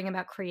rewarding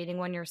about creating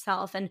one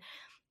yourself. And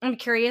I'm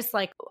curious,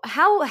 like,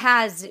 how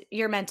has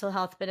your mental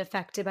health been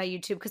affected by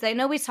YouTube? Because I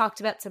know we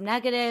talked about some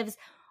negatives.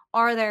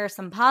 Are there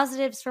some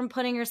positives from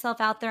putting yourself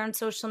out there on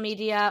social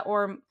media,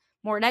 or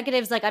more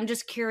negatives? Like, I'm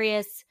just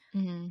curious.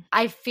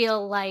 I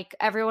feel like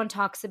everyone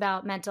talks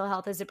about mental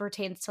health as it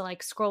pertains to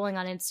like scrolling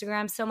on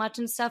Instagram so much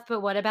and stuff. But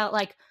what about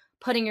like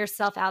putting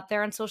yourself out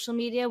there on social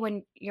media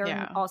when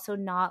you're also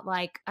not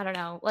like, I don't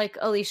know, like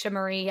Alicia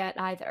Marie yet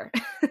either?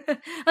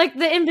 Like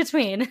the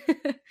in-between.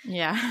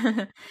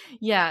 Yeah.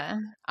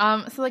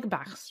 So like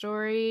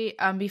backstory,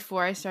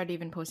 before I started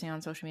even posting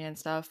on social media and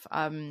stuff,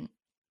 I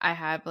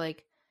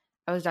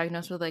was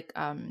diagnosed with like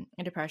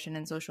depression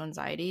and social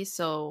anxiety.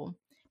 So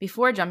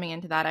before jumping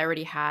into that, I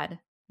already had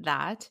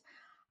that.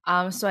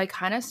 So I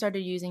kind of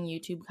started using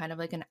YouTube kind of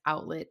like an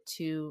outlet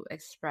to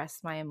express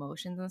my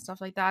emotions and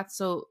stuff like that.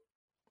 So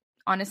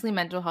honestly,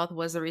 mental health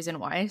was the reason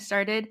why I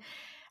started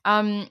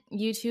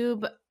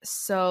YouTube.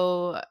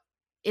 So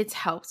it's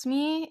helped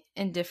me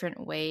in different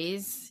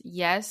ways.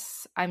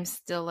 Yes, I'm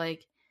still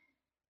like,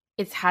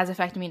 it has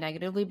affected me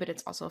negatively, but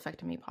it's also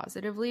affected me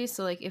positively.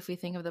 So like if we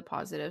think of the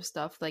positive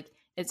stuff, like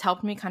it's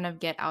helped me kind of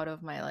get out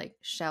of my like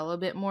shell a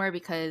bit more,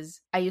 because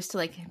I used to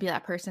like be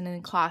that person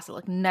in class that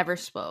like never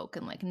spoke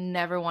and like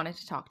never wanted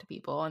to talk to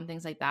people and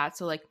things like that.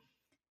 So like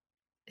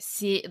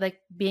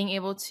being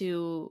able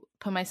to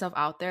put myself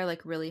out there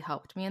like really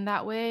helped me in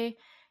that way.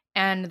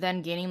 and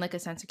then gaining like a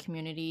sense of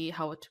community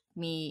helped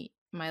me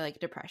my like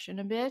depression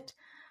a bit.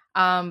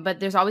 But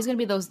there's always gonna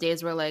be those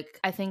days where like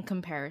I think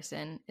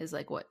comparison is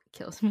like what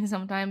kills me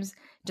sometimes.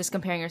 Just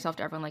comparing yourself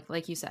to everyone,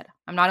 like you said,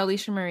 I'm not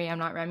Alicia Marie, I'm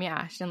not Remy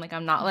Ashton, like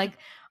I'm not like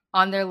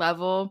on their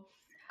level.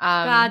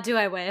 God, do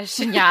I wish.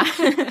 Yeah.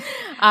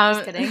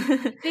 Just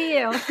kidding. Be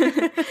you.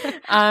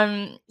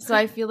 So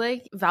I feel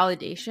like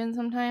validation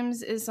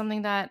sometimes is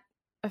something that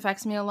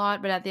affects me a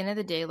lot, but at the end of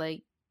the day,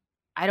 like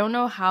I don't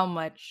know how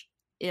much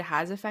it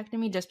has affected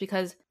me, just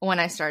because when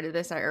I started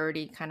this, I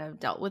already kind of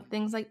dealt with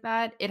things like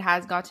that. It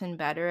has gotten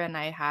better, and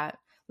I had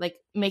like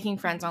making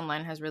friends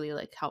online has really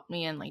like helped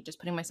me, and like just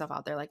putting myself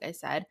out there, like I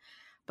said,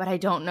 but I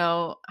don't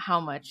know how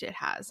much it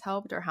has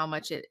helped or how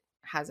much it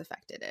has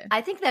affected it.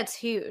 I think that's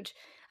huge.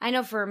 I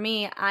know for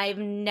me, I've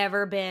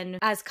never been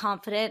as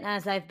confident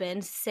as I've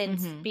been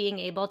since being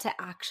able to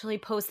actually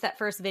post that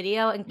first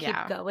video and keep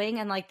going.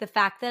 And like the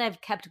fact that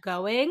I've kept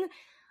going,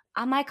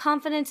 my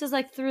confidence is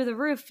like through the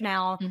roof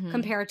now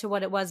compared to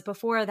what it was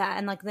before that.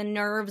 And like the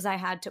nerves I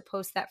had to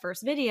post that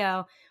first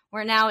video,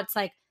 where now it's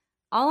like,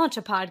 I'll launch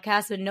a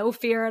podcast with no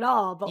fear at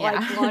all. But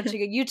like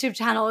launching a YouTube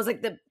channel is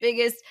like the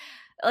biggest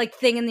like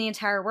thing in the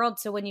entire world.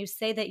 So when you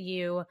say that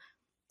you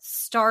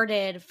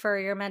started for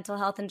your mental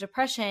health and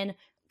depression,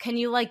 can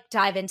you like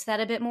dive into that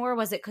a bit more?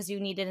 Was it because you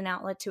needed an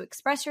outlet to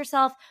express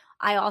yourself?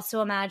 I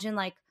also imagine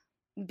like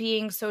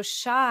being so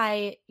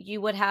shy, you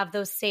would have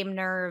those same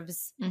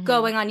nerves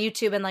going on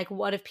YouTube, and like,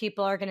 what if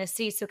people are going to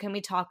see? So can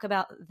we talk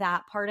about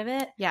that part of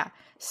it? Yeah.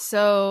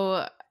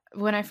 So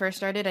when I first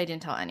started, I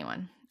didn't tell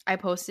anyone. I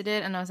posted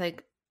it and I was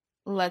like,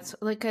 let's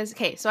like, because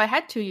okay, so I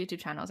had 2 YouTube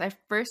channels.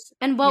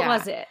 And what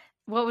was it?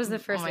 What was the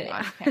first video?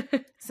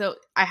 Okay. So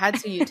I had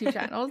 2 YouTube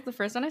channels. The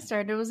first one I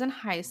started was in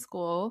high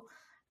school.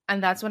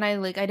 And that's when I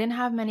didn't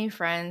have many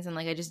friends, and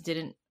like I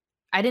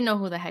didn't know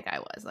who the heck I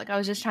was. Like I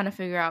was just trying to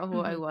figure out who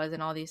I was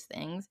and all these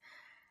things.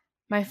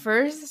 My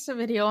first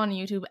video on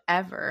YouTube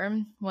ever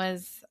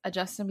was a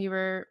Justin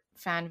Bieber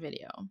fan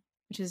video,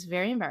 which is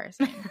very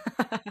embarrassing.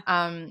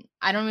 I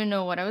don't even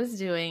know what I was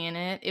doing in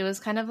it. It was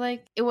kind of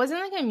like, it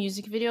wasn't like a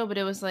music video, but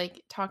it was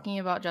like talking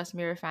about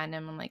Justin Bieber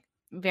fandom and like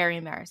very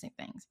embarrassing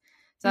things.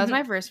 So that was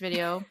my first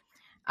video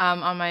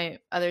on my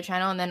other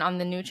channel. And then on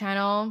the new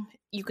channel,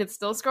 you could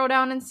still scroll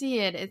down and see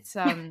it. It's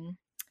an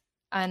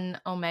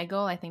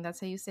Omegle, I think that's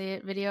how you say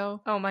it,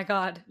 video. Oh my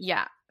God.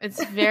 Yeah.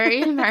 It's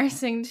very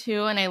embarrassing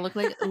too. And I look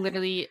like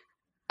literally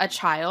a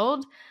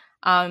child.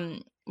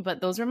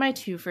 But those were my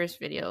 2 first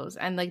videos.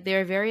 And like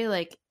they're very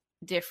like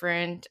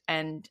different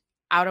and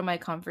out of my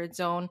comfort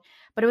zone.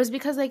 But it was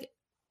because like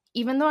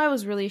even though I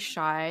was really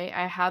shy,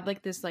 I had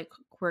like this like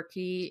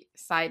quirky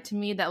side to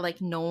me that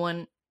like no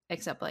one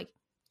except like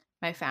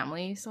my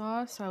family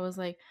saw. So I was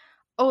like,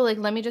 oh, like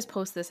let me just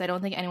post this. I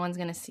don't think anyone's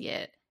gonna see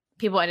it.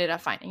 People ended up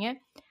finding it.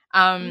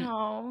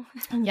 No.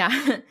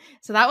 Yeah.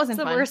 So that wasn't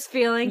the fun. Worst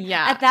feeling.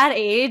 Yeah. At that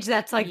age,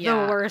 that's like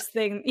the worst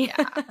thing.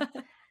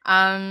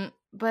 Yeah.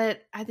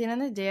 But at the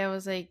end of the day, I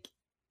was like,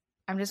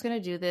 I'm just gonna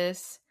do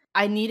this.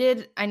 I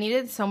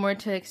needed somewhere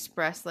to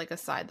express like a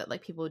side that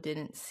like people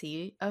didn't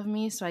see of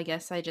me. So I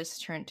guess I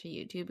just turned to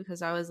YouTube,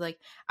 because I was like,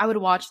 I would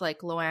watch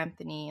like Lo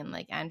Anthony and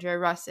like Andrea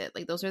Russett.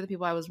 Like those are the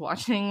people I was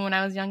watching when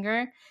I was younger.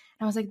 And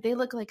I was like, they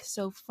look like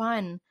so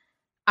fun.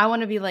 I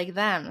want to be like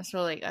them.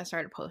 So like I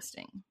started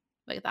posting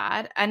like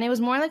that. And it was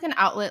more like an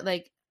outlet.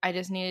 Like I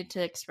just needed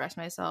to express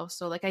myself.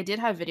 So like I did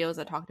have videos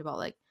that talked about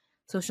like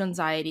social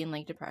anxiety and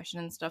like depression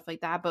and stuff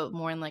like that, but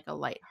more in like a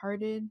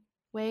lighthearted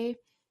way.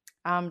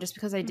 Just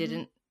because I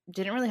didn't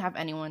really have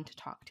anyone to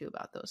talk to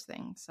about those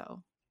things.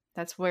 So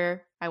that's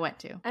where I went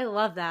to. I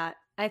love that.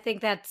 I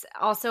think that's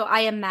also,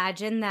 I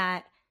imagine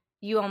that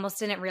you almost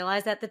didn't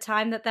realize at the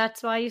time that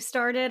that's why you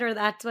started, or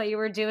that's why you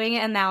were doing it.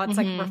 And now it's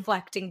like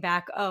reflecting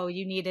back, oh,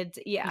 you needed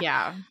to,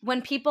 yeah.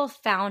 When people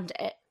found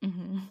it,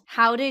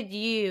 how did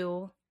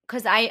you,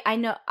 because I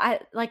know, I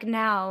like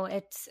now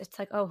it's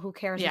like, oh, who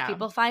cares if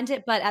people find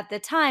it? But at the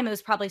time it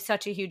was probably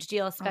such a huge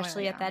deal,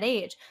 especially at that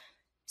age.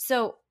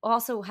 So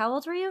also, how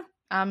old were you?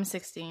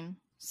 16.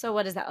 So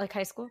what is that, like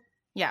high school?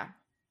 Yeah.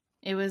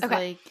 It was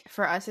like,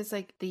 for us, it's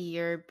like the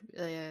year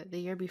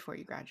before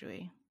you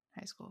graduate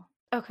high school.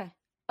 Okay.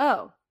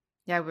 Oh.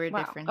 Yeah, we're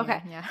different here.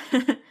 Okay.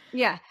 Yeah.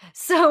 Yeah.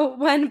 So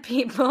when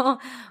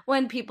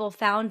people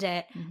found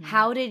it,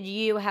 how did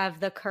you have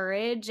the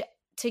courage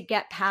to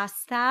get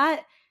past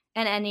that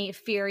and any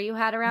fear you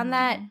had around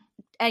that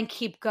and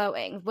keep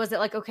going? Was it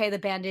like, okay, the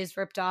Band-Aid's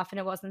ripped off and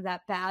it wasn't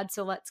that bad,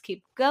 so let's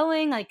keep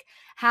going? Like,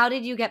 how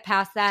did you get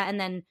past that and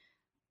then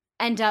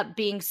end up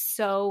being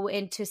so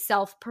into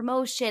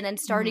self-promotion and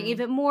starting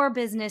even more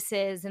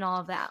businesses and all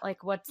of that? Like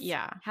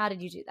how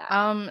did you do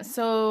that?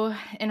 So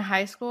in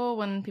high school,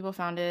 when people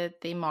found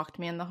it, they mocked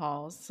me in the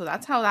halls. So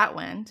that's how that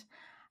went.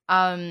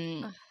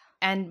 And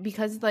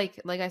because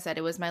like I said,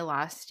 it was my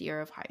last year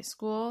of high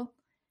school,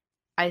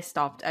 I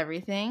stopped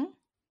everything,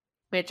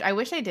 which I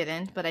wish I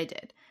didn't, but I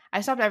did.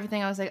 I stopped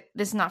everything. I was like,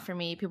 this is not for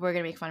me. People are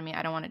going to make fun of me.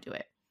 I don't want to do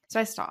it. So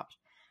I stopped.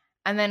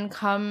 And then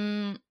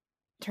come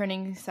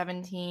turning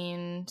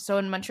 17. So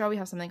in Montreal, we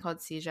have something called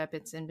CEGEP.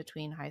 It's in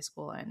between high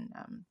school and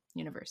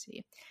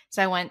university.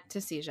 So I went to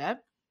CEGEP.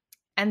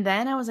 And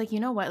then I was like, you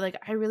know what? Like,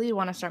 I really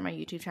want to start my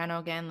YouTube channel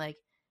again. Like,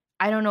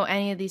 I don't know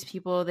any of these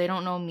people. They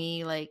don't know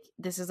me. Like,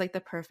 this is like the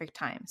perfect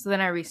time. So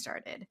then I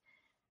restarted.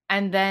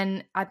 And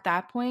then at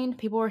that point,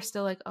 people were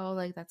still like, oh,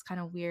 like, that's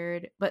kind of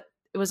weird. But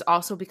it was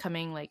also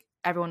becoming like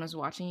everyone was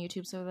watching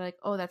YouTube. So they're like,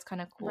 oh, that's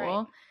kind of cool.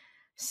 Right.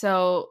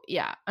 So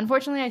yeah,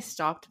 unfortunately, I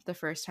stopped the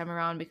first time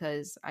around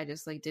because I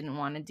just like didn't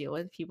want to deal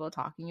with people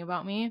talking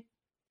about me.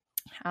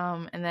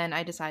 And then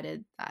I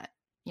decided that,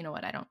 you know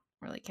what, I don't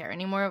really care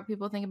anymore what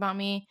people think about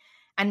me.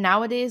 And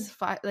nowadays,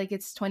 like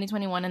it's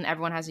 2021 and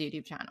everyone has a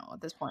YouTube channel at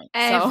this point.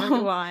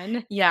 Everyone.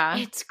 So, yeah.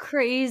 It's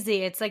crazy.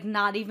 It's like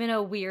not even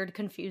a weird,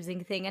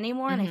 confusing thing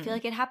anymore. And I feel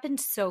like it happened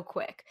so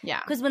quick. Yeah.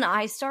 Because when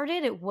I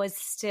started, it was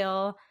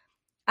still,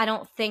 I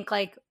don't think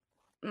like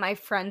my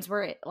friends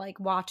were like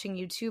watching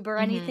YouTube or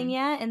anything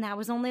yet. And that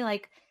was only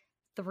like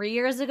 3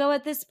 years ago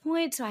at this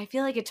point. So I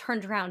feel like it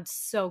turned around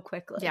so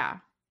quickly. Yeah.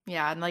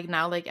 Yeah. And like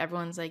now, like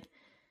everyone's like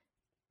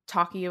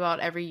talking about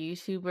every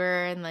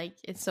YouTuber, and like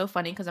it's so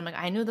funny because I'm like,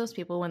 I knew those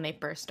people when they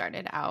first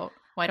started out.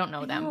 Well, I don't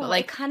know them, but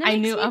like I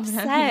knew of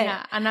them.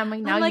 Yeah. And I'm like,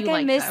 now I'm like, you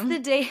like I miss them. the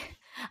day.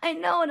 I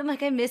know, and I'm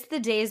like, I miss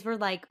the days where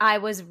like I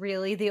was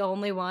really the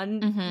only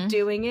one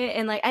doing it,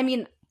 and like, I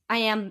mean, I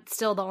am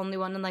still the only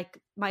one in like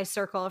my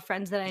circle of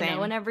friends that I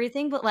know and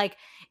everything, but like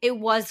it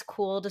was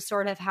cool to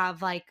sort of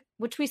have like,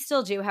 which we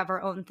still do have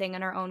our own thing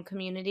in our own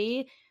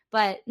community.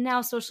 But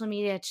now social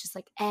media, it's just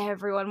like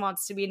everyone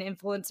wants to be an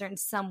influencer in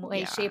some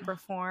way, shape, or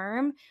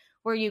form,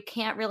 where you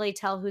can't really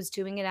tell who's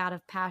doing it out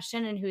of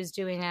passion and who's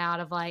doing it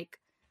out of like,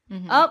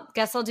 oh,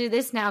 guess I'll do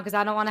this now because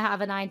I don't want to have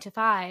a 9 to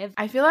 5.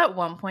 I feel at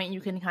one point you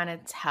can kind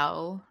of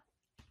tell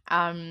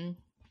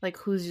like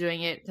who's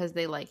doing it because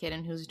they like it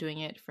and who's doing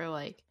it for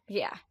like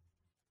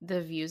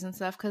the views and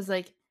stuff. Because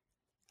like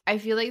I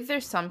feel like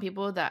there's some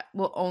people that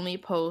will only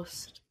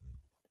post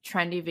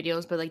trendy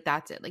videos, but like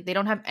that's it. Like they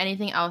don't have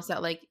anything else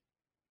that like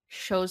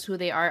shows who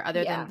they are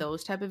other than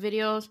those type of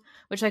videos,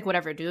 which like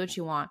whatever, do what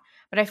you want.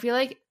 But I feel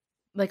like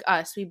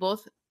us,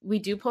 we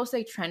do post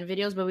like trend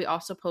videos, but we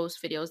also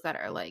post videos that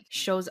are like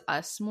shows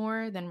us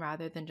more than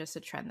rather than just a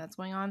trend that's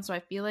going on. So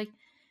I feel like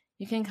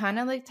you can kind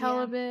of like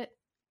tell a bit,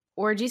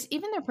 or just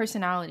even their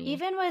personality.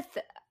 Even with,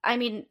 I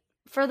mean,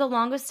 for the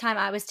longest time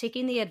I was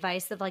taking the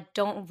advice of like,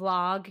 don't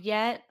vlog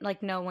yet,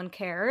 like no one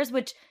cares,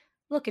 which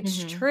look,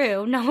 it's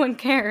true, no one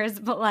cares,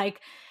 but like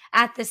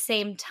at the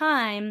same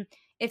time,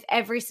 if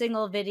every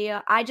single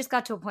video, I just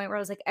got to a point where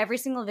I was like, every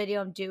single video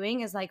I'm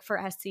doing is like for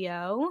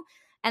SEO,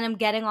 and I'm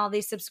getting all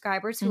these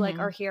subscribers who like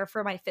are here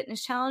for my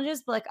fitness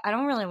challenges, but like I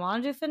don't really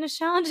want to do fitness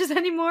challenges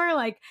anymore.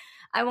 Like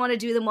I want to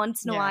do them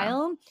once in a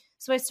while.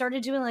 So I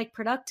started doing like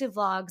productive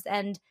vlogs,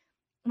 and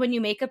when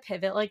you make a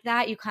pivot like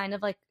that, you kind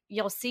of like,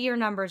 you'll see your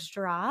numbers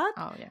drop.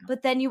 Oh yeah.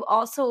 But then you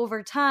also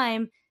over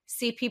time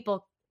see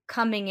people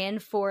coming in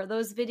for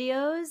those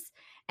videos,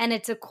 and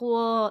it's a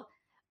cool,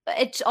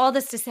 it's all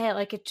this to say,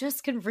 like it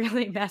just can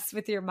really mess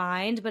with your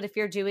mind, but if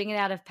you're doing it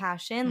out of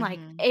passion, like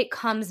it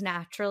comes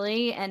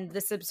naturally, and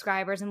the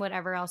subscribers and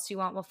whatever else you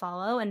want will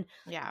follow. And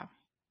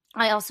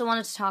I also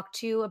wanted to talk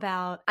to you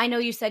about, I know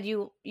you said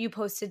you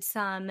posted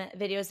some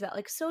videos about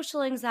like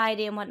social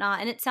anxiety and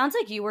whatnot, and it sounds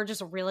like you were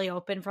just really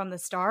open from the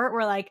start,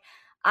 where like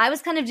I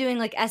was kind of doing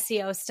like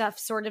SEO stuff,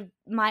 sort of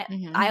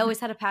I always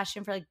had a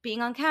passion for like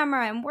being on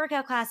camera and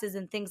workout classes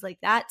and things like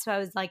that. So I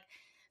was like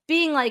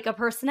being like a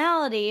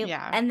personality.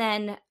 And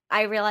then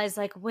I realized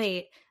like,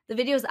 wait, the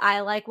videos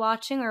I like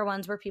watching are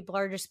ones where people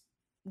are just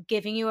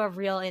giving you a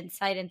real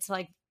insight into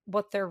like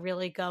what they're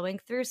really going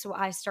through. So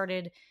I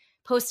started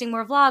posting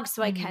more vlogs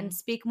so I can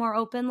speak more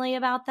openly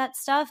about that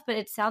stuff. But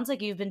it sounds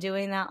like you've been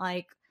doing that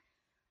like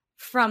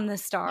from the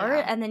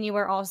start. And then you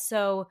were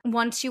also,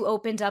 once you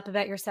opened up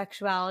about your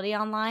sexuality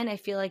online, I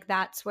feel like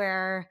that's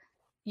where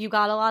you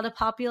got a lot of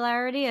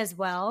popularity as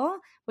well,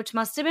 which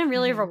must have been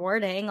really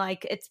rewarding.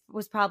 Like it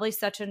was probably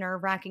such a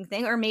nerve-wracking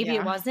thing, or maybe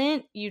it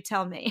wasn't. You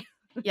tell me.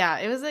 Yeah,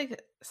 it was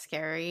like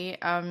scary.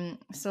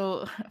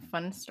 So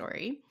fun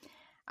story.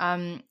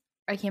 I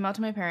came out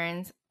to my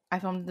parents. I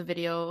filmed the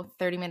video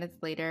 30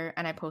 minutes later,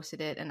 and I posted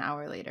it an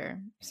hour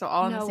later. So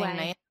all on the same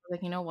night.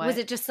 Like, you know what? Was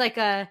it just like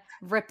a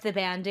rip the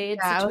Band-Aid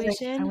situation? I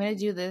was like, I'm gonna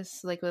do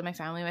this like with my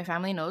family. My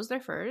family knows they're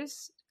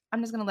first.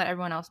 I'm just gonna let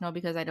everyone else know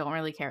because I don't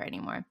really care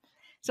anymore.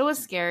 So it was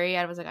scary.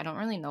 I was like, I don't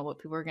really know what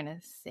people are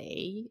gonna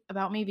say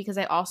about me, because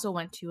I also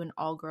went to an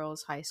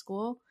all-girls high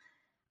school.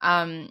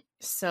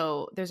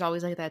 So there's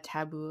always like that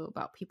taboo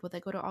about people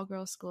that go to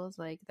all-girls schools.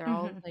 Like they're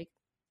all like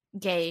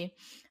gay.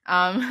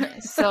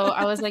 So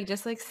I was like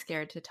just like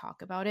scared to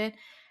talk about it.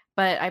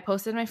 But I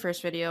posted my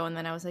first video, and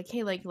then I was like,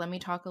 hey, like let me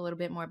talk a little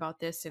bit more about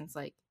this, since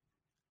like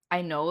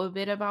I know a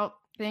bit about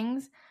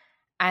things.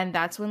 And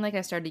that's when like I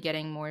started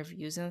getting more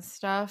views and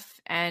stuff.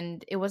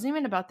 And it wasn't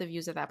even about the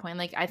views at that point.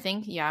 Like I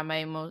think,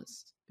 my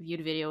most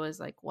viewed video was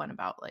like one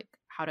about like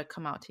how to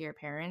come out to your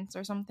parents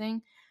or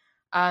something.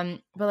 But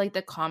like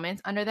the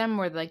comments under them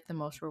were like the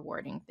most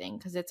rewarding thing,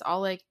 because it's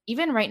all like,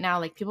 even right now,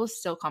 like people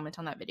still comment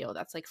on that video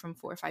that's like from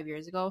 4 or 5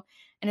 years ago,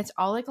 and it's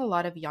all like a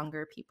lot of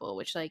younger people,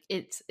 which like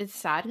it's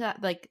sad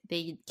that like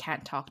they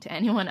can't talk to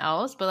anyone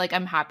else, but like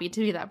I'm happy to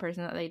be that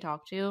person that they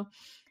talk to.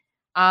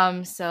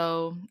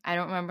 So I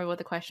don't remember what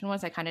the question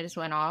was. I kind of just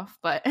went off,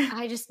 but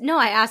I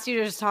asked you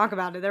to just talk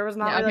about it. There was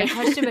not really a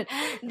question, but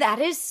that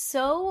is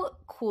so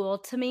cool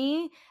to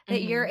me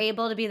that you're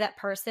able to be that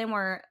person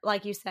where,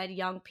 like you said,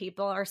 young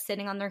people are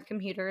sitting on their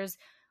computers,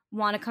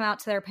 want to come out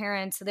to their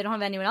parents, so they don't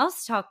have anyone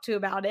else to talk to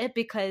about it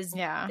because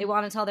they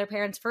want to tell their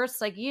parents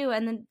first, like you,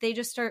 and then they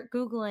just start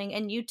Googling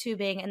and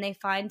YouTubing and they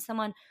find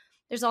someone.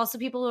 There's also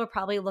people who are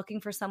probably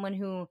looking for someone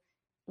who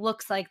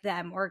looks like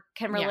them or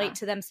can relate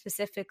to them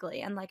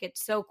specifically, and like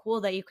it's so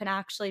cool that you can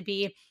actually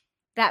be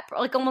that,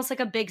 like almost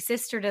like a big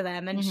sister to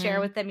them and share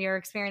with them your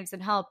experience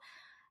and help.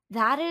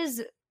 That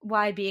is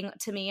why being,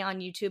 to me, on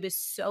YouTube is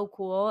so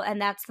cool,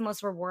 and that's the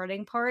most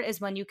rewarding part,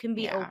 is when you can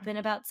be open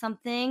about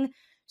something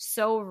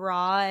so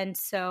raw and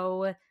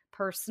so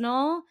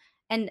personal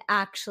and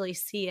actually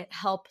see it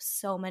help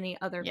so many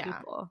other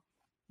people.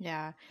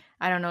 I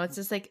don't know, it's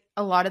just like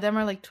a lot of them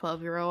are like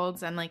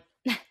 12-year-olds, and like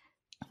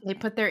they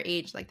put their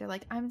age, like they're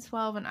like, I'm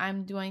 12 and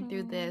I'm going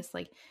through this,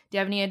 like, do you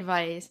have any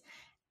advice?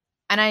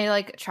 And I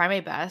like try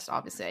my best.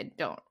 Obviously I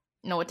don't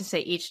know what to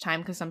say each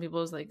time, because some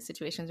people's like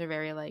situations are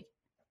very like,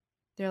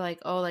 they're like,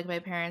 oh, like my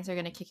parents are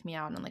gonna kick me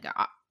out, and I'm like,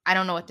 I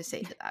don't know what to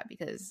say to that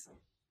because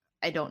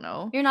I don't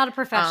know. You're not a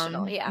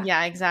professional.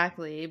 Yeah,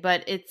 exactly.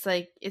 But it's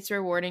like, it's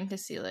rewarding to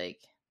see like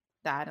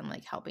that and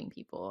like helping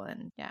people.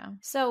 And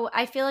so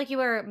I feel like you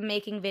were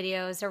making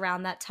videos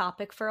around that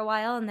topic for a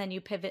while, and then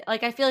you pivot.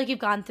 Like I feel like you've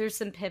gone through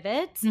some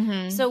pivots.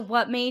 So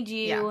what made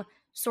you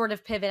sort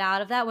of pivot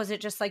out of that? Was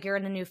it just like you're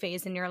in a new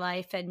phase in your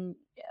life, and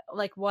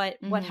like what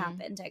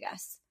happened?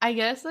 I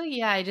guess like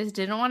I just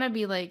didn't want to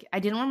be like, I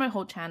didn't want my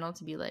whole channel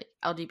to be like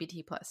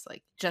LGBT plus,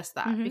 like just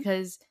that,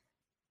 because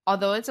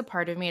although it's a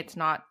part of me, it's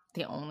not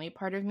the only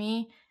part of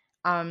me.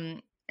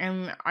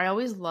 And I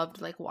always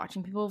loved like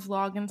watching people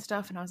vlog and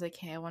stuff, and I was like,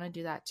 hey, I want to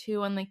do that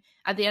too. And like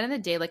at the end of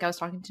the day, like I was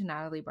talking to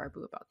Natalie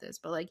Barbu about this,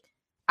 but like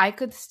I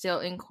could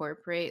still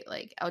incorporate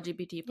like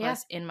LGBT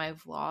plus in my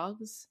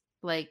vlogs,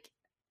 like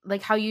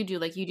how you do,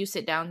 like you do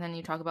sit downs and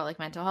you talk about like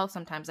mental health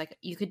sometimes, like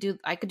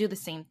I could do the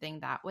same thing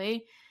that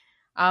way.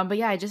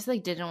 But I just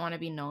like didn't want to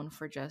be known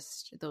for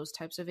just those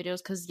types of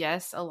videos, because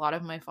yes, a lot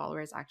of my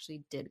followers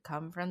actually did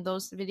come from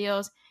those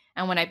videos,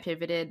 and when I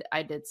pivoted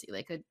I did see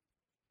like a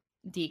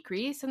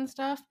decrease and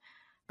stuff.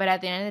 But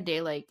at the end of the day,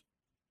 like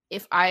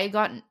if I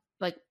got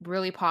like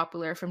really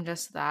popular from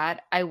just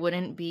that, I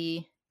wouldn't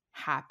be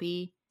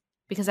happy,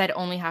 because I'd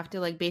only have to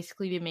like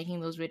basically be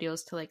making those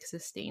videos to like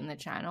sustain the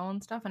channel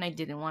and stuff, and I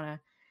didn't want to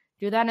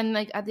do that. And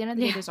like at the end of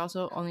the day, there's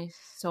also only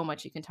so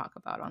much you can talk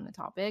about on the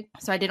topic,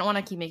 so I didn't want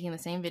to keep making the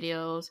same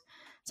videos.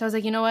 So I was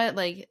like, you know what,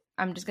 like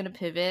I'm just gonna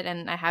pivot.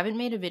 And I haven't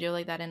made a video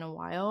like that in a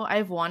while.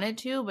 I've wanted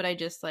to, but I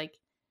just like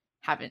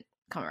haven't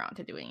come around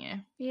to doing it.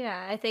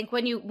 I think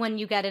when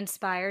you get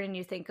inspired and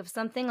you think of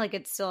something, like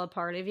it's still a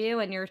part of you,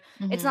 and you're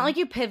it's not like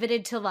you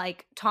pivoted to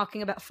like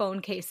talking about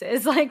phone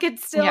cases, like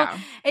it's still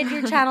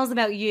your channel's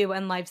about you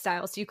and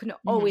lifestyle, so you can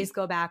always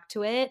go back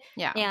to it.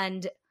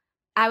 And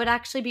I would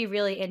actually be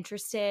really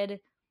interested,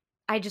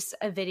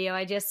 a video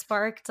I just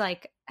sparked,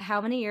 like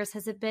how many years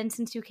has it been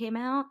since you came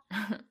out?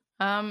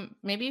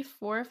 Maybe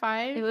 4 or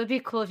 5. It would be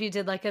cool if you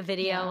did like a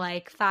video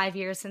like 5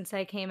 years since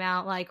I came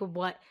out, like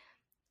what,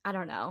 I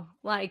don't know.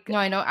 Like, no,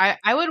 I know.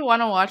 I would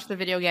want to watch the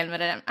video again,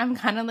 but I'm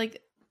kind of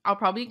like, I'll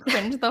probably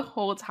cringe the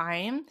whole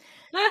time.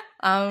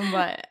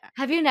 But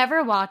have you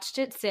never watched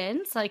it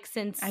since? Like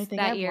since I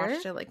think that I've year?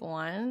 watched it like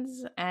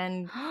once,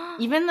 and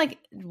even like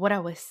what I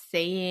was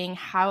saying,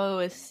 how I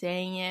was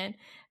saying it.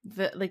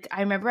 Like I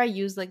remember I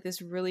used like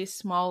this really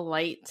small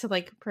light to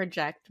like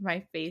project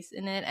my face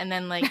in it, and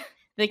then like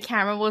the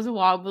camera was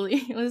wobbly.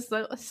 It was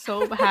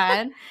so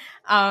bad.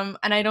 And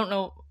I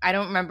don't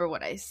remember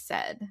what I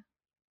said.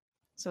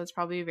 So it's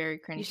probably very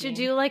cringy. You should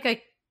do like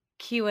a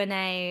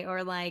Q&A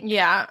or like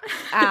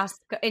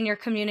ask in your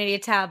community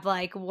tab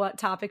like what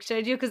topic should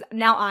I do, because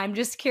now I'm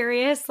just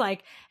curious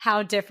like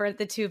how different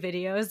the two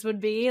videos would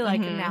be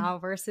like now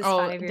versus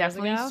 5 years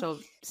definitely ago.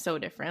 so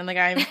different. Like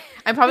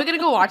I'm probably gonna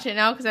go watch it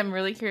now because I'm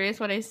really curious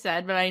what I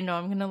said, but I know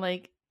I'm gonna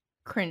like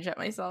cringe at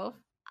myself.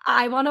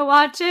 I want to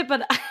watch it,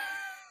 but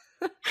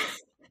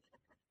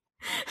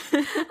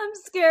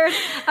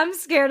I'm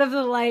scared of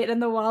the light and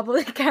the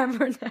wobbly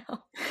camera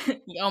now.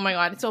 Oh my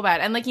god, it's so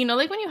bad. And like, you know,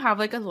 like when you have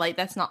like a light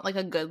that's not like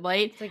a good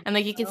light, like, and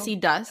like you can see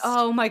dust.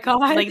 Oh my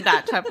god, like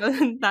that type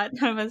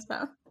of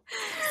stuff.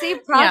 See,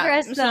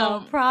 progress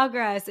though.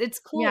 Progress. It's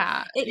cool.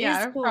 It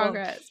is cool.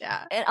 Progress.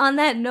 Yeah. And on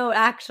that note,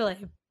 actually,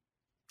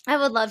 I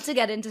would love to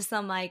get into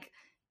some like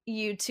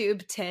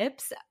YouTube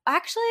tips.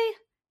 Actually,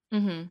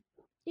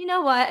 you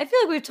know what? I feel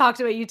like we've talked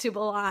about YouTube a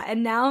lot,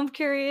 and now I'm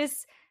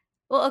curious.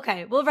 Well,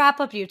 okay, we'll wrap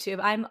up YouTube.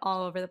 I'm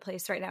all over the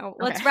place right now.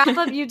 Let's wrap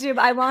up YouTube.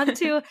 I want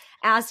to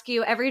ask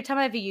you, every time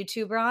I have a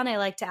YouTuber on, I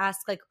like to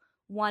ask like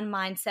one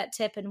mindset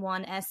tip and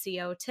one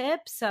SEO tip.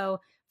 So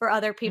for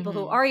other people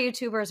who Mhm. are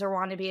YouTubers or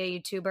want to be a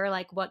YouTuber?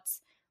 Like,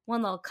 what's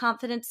one little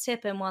confidence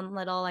tip and one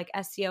little like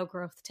SEO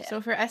growth tip?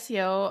 So for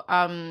SEO,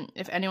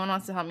 if anyone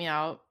wants to help me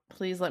out,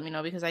 please let me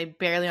know because I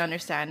barely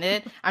understand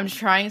it. I'm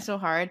trying so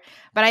hard.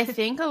 But I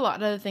think a lot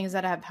of the things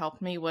that have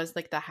helped me was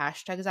like the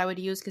hashtags I would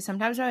use, because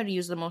sometimes I would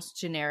use the most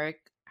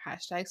generic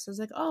hashtags. So it's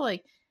like, oh,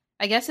 like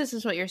I guess this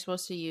is what you're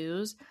supposed to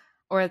use.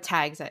 Or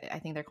tags. I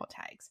think they're called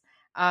tags.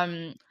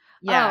 Um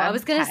Oh, I yeah,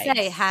 was gonna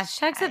say tags.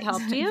 hashtags have Tags.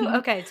 helped you.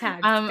 Okay,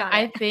 tags, got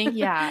I think, it.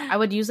 yeah, I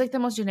would use like the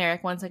most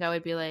generic ones. Like I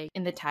would be like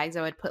in the tags,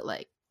 I would put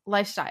like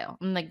lifestyle,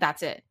 and like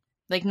that's it.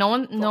 Like no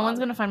one's Vlog.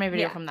 gonna find my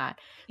video Yeah. from that.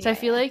 So I Yeah,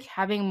 feel yeah. like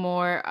having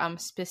more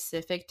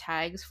specific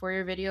tags for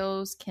your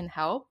videos can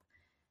help.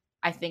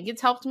 I think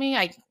it's helped me.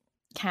 I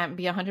can't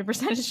be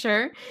 100%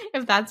 sure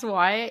if that's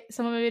why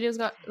some of my videos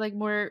got like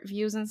more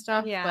views and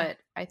stuff, Yeah. but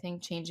I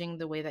think changing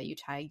the way that you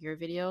tag your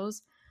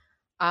videos.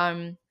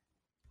 Um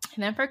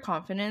and then for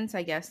confidence,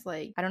 I guess,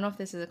 like, I don't know if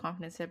this is a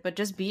confidence tip, but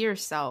just be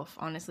yourself.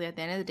 Honestly, at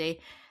the end of the day,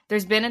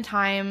 there's been a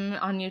time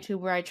on YouTube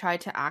where I tried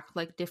to act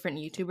like different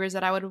YouTubers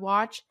that I would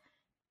watch.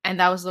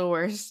 And that was the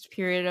worst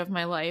period of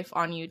my life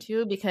on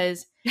YouTube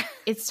because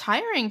it's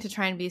tiring to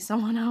try and be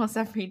someone else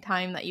every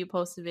time that you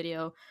post a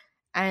video.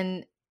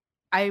 And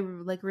I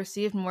like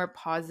received more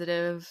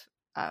positive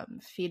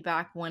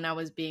feedback when I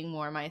was being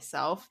more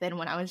myself than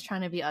when I was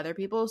trying to be other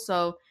people.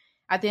 So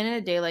at the end of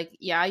the day, like,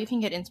 yeah, you can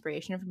get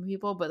inspiration from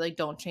people, but like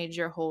don't change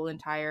your whole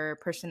entire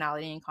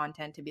personality and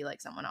content to be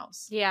like someone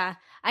else. Yeah.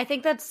 I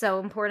think that's so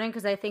important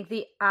because I think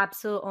the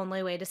absolute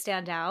only way to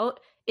stand out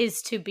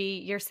is to be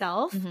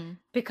yourself Mm-hmm.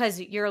 because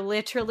you're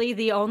literally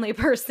the only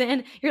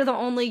person, you're the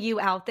only you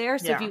out there.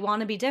 So if Yeah. you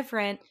want to be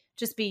different,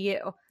 just be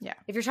you. Yeah.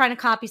 If you're trying to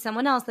copy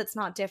someone else, that's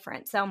not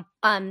different. So,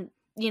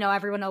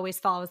 everyone always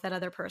follows that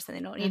other person.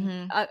 They don't need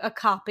Mm-hmm. a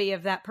copy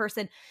of that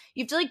person.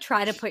 You have to like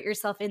try to put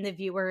yourself in the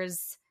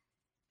viewer's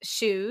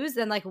shoes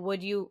and like,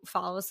 would you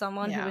follow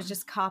someone who Yeah. was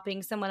just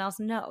copying someone else?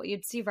 No,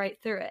 you'd see right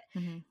through it.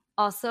 Mm-hmm.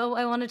 Also,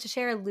 I wanted to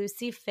share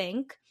Lucy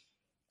Fink.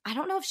 I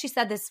don't know if she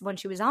said this when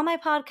she was on my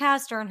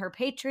podcast or on her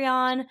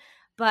Patreon,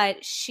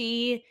 but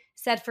she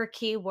said for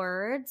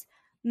keywords,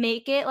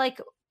 make it like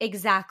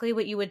exactly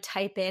what you would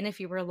type in if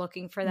you were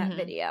looking for that Mhm.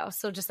 video.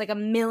 So just like a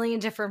million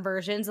different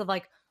versions of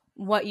like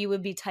what you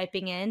would be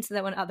typing in so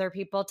that when other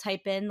people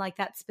type in like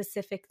that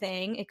specific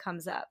thing, it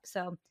comes up.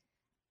 So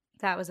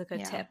that was a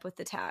good Yeah. tip with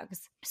the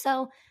tags.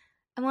 So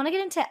I want to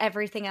get into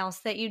everything else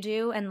that you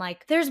do. And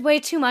like, there's way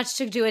too much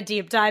to do a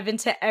deep dive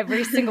into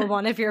every single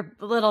one of your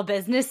little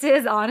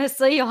businesses.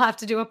 Honestly, you'll have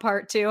to do a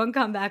part 2 and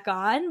come back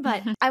on.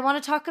 But I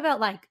want to talk about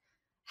like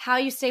how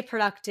you stay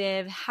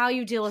productive, how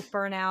you deal with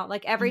burnout,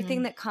 like everything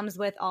Mhm. that comes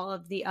with all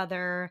of the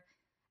other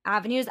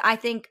avenues. I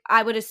think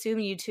I would assume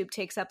YouTube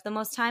takes up the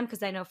most time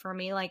because I know for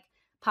me, like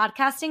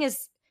podcasting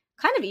is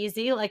kind of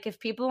easy. Like if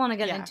people want to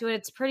get Yeah. into it,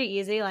 it's pretty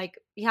easy. Like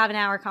you have an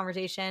hour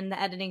conversation, the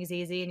editing is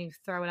easy and you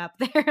throw it up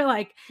there.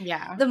 Like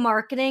Yeah. the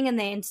marketing and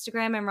the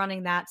Instagram and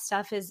running that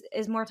stuff is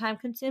more time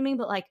consuming.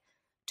 But like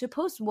to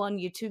post one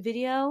YouTube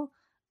video,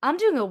 I'm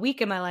doing a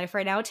week in my life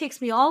right now. It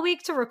takes me all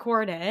week to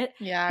record it.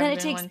 Yeah, Then I've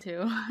it been takes one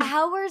too.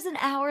 hours and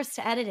hours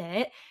to edit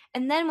it.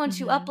 And then once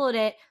you Mhm. upload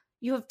it,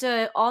 you have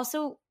to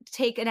also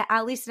take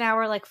at least an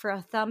hour like for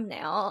a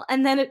thumbnail.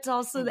 And then it's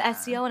also the Yeah.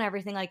 SEO and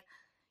everything. Like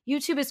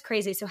YouTube is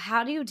crazy. So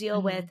how do you deal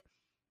Mhm. with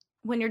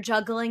when you're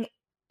juggling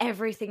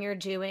everything you're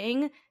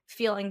doing,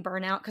 feeling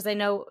burnout? Because I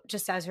know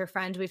just as your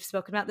friend, we've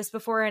spoken about this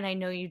before, and I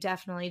know you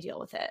definitely deal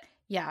with it.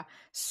 Yeah.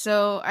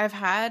 So I've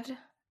had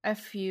a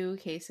few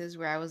cases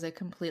where I was like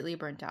completely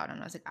burnt out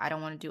and I was like, I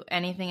don't want to do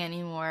anything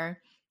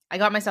anymore. I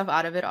got myself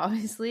out of it,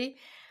 obviously.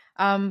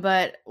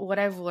 But what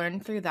I've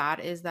learned through that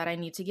is that I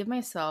need to give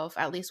myself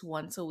at least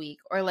once a week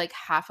or like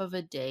half of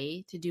a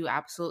day to do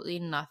absolutely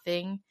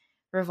nothing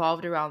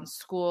revolved around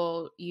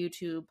school,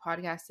 YouTube,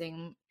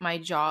 podcasting, my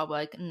job,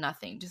 like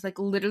nothing. Just like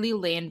literally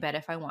lay in bed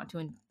if I want to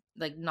and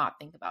like not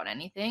think about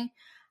anything.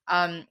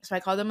 So I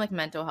call them like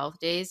mental health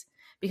days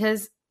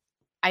because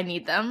I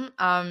need them.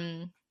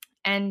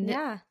 And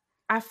Yeah.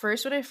 at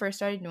first, when I first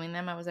started doing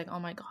them, I was like, oh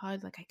my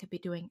God, like I could be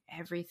doing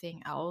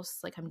everything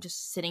else. Like I'm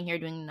just sitting here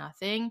doing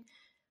nothing.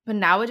 But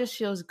now it just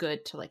feels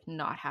good to like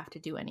not have to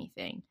do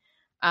anything.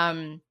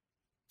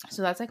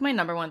 So that's like my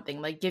number one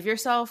thing. Like give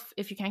yourself,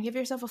 if you can't give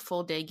yourself a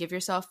full day, give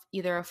yourself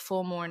either a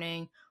full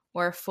morning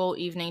or a full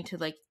evening to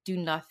like do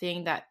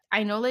nothing. That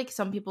I know like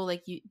some people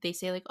like they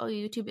say like, oh,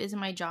 YouTube isn't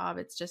my job.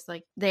 It's just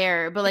like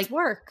there. But like It's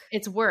work.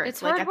 it's work.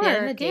 It's Like hard at the end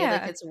of the work, day,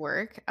 like yeah. it's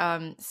work.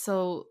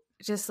 So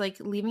just like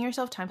leaving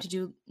yourself time to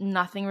do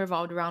nothing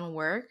revolved around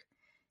work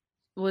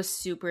was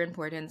super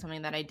important,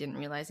 something that I didn't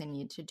realize I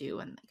needed to do,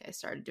 and like I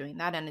started doing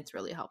that and it's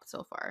really helped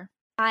so far.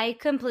 I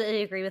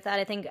completely agree with that.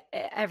 I think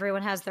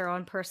everyone has their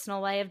own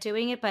personal way of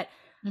doing it, but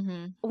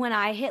Mm-hmm. when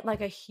I hit like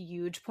a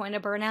huge point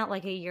of burnout,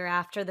 like a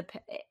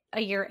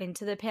year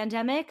into the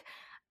pandemic,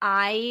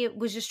 I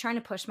was just trying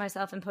to push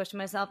myself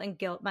and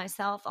guilt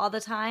myself all the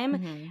time.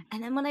 Mm-hmm.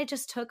 And then when I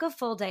just took a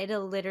full day to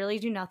literally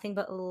do nothing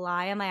but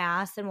lie on my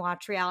ass and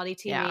watch reality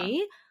TV,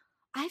 Yeah.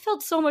 I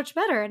felt so much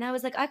better. And I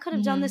was like, I could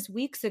have done Mm-hmm. this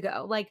weeks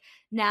ago. Like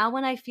now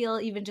when I feel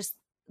even just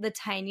the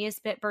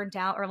tiniest bit burnt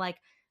out or like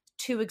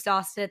too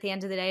exhausted at the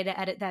end of the day to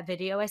edit that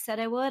video I said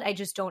I would, I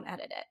just don't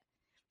edit it.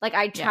 Like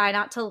I try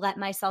not to let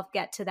myself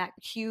get to that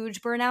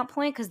huge burnout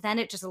point because then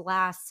it just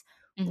lasts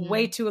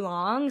way too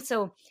long.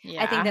 So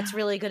I think that's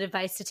really good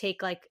advice to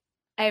take like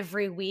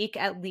every week,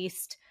 at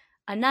least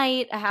a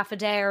night, a half a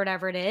day or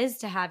whatever it is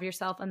to have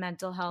yourself a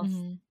mental health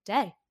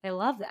day. I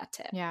love that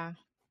tip. Yeah.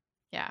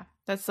 Yeah.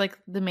 That's like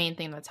the main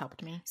thing that's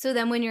helped me. So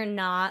then when you're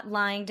not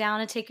lying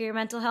down to take your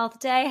mental health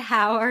day,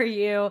 how are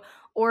you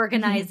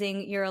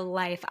organizing your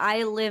life?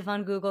 I live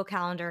on Google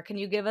Calendar. Can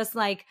you give us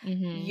like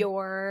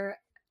your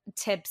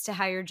tips to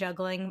how you're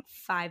juggling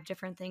 5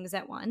 different things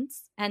at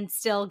once and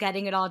still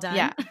getting it all done?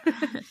 Yeah.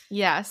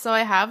 Yeah. So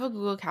I have a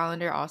Google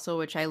Calendar also,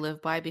 which I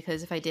live by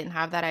because if I didn't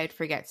have that, I'd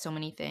forget so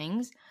many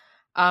things.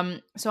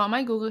 So on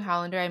my Google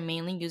Calendar, I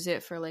mainly use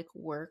it for like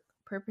work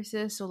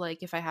purposes. So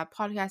like if I have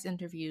podcast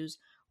interviews,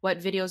 what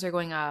videos are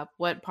going up,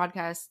 what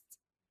podcast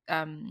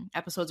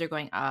episodes are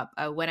going up,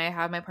 when I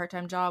have my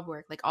part-time job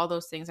work, like all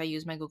those things I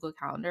use my Google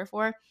Calendar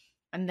for.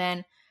 And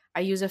then I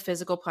use a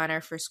physical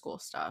planner for school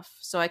stuff.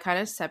 So I kind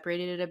of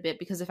separated it a bit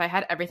because if I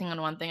had everything on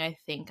one thing, I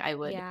think I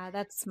would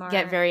that's smart.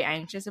 get very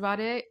anxious about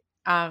it.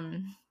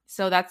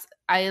 So that's,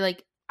 I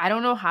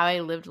don't know how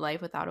I lived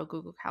life without a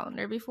Google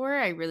Calendar before.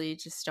 I really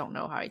just don't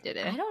know how I did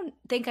it. I don't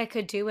think I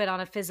could do it on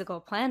a physical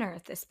planner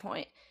at this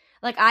point.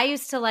 Like I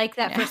used to like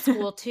that for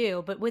school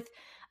too, but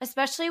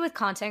especially with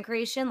content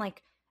creation,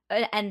 like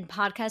and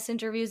podcast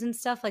interviews and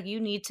stuff, like you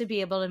need to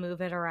be able to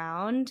move it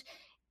around.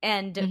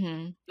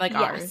 And like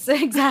ours.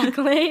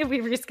 Exactly.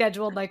 We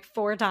rescheduled like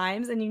 4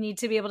 times and you need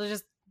to be able to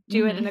just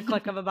do it in a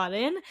click of a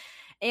button.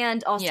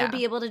 And also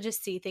be able to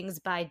just see things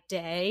by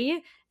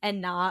day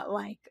and not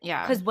like –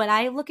 because when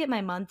I look at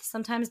my month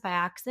sometimes by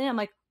accident, I'm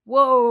like,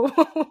 whoa.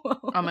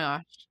 Oh my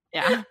gosh.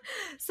 Yeah.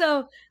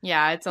 So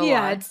yeah, it's a lot.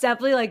 Yeah, it's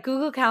definitely like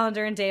Google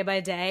Calendar and day by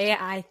day.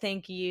 I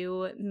think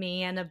you,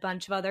 me, and a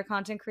bunch of other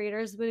content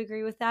creators would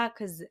agree with that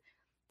because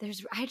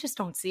I just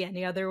don't see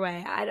any other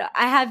way.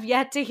 I have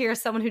yet to hear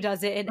someone who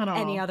does it in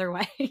any other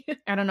way.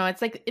 I don't know.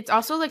 It's like it's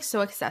also like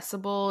so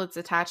accessible. It's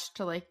attached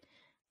to like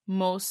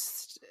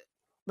most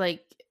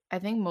like I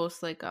think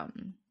most like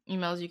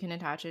emails you can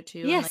attach it to.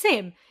 Yeah, and, like,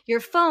 same. Your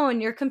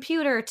phone, your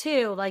computer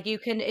too. Like you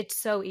can. It's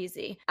so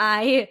easy.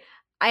 I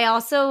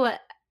also.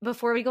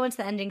 Before we go into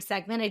the ending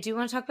segment, I do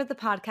want to talk about the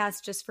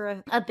podcast just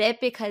for a bit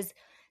because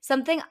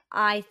something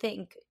I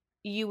think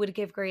you would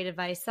give great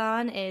advice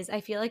on is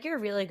I feel like you're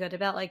really good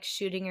about like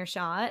shooting your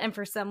shot. And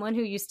for someone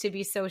who used to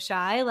be so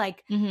shy,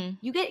 like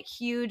you get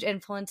huge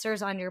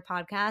influencers on your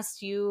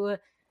podcast.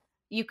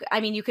 I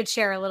mean, you could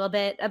share a little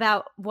bit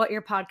about what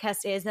your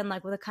podcast is and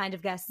like what the kinds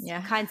of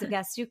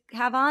guests you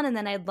have on. And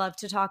then I'd love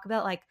to talk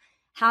about like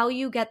how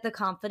you get the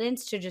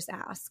confidence to just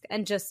ask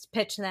and just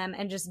pitch them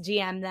and just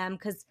DM them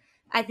because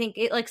I think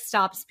it like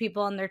stops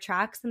people in their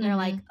tracks and they're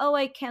like, oh,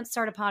 I can't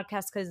start a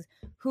podcast because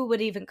who would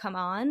even come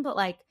on? But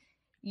like,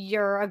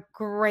 you're a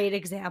great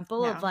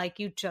example of like,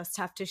 you just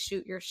have to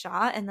shoot your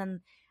shot. And then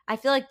I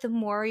feel like the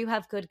more you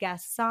have good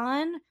guests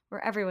on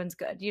where everyone's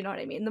good, you know what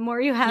I mean? The more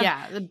you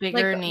have the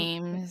bigger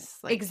names.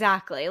 Like,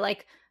 exactly.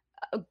 Like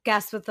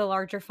guests with the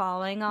larger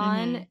following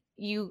on,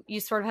 you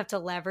sort of have to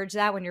leverage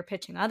that when you're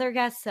pitching other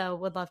guests. So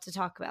would love to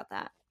talk about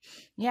that.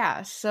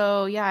 Yeah.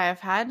 So I've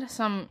had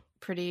some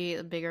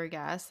pretty bigger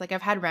guests. Like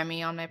I've had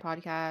Remy on my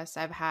podcast.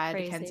 I've had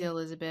Kenzie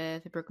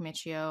Elizabeth, Brooke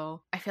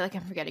Michio. I feel like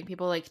I'm forgetting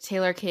people like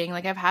Taylor King.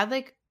 Like I've had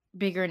like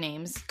bigger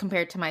names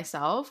compared to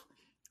myself.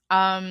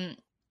 And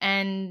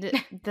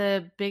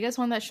the biggest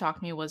one that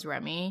shocked me was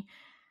Remy.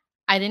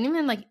 I didn't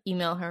even like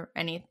email her or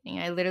anything.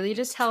 I literally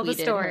just tell the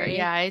story. Her.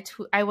 Yeah,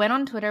 I went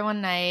on Twitter one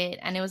night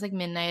and it was like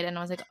midnight and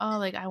I was like, oh,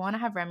 like I want to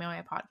have Remy on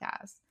my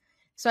podcast.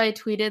 So I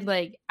tweeted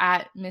like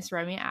at Miss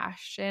Remy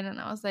Ashton and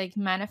I was like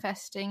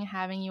manifesting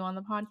having you on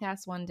the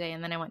podcast one day.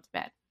 And then I went to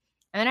bed.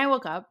 And then I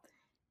woke up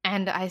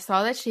and I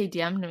saw that she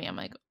DM'd me. I'm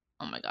like,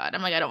 oh my God.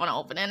 I'm like, I don't want to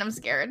open it. I'm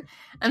scared.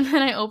 And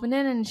then I opened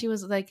it and she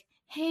was like,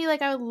 hey,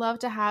 like I would love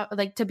to have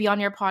like to be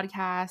on your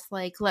podcast.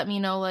 Like let me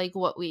know like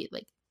what we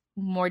like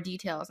more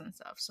details and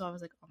stuff. So I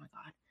was like, oh my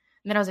God.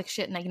 And then I was like,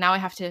 shit, like now I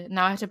have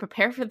to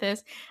prepare for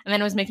this. And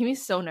then it was making me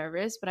so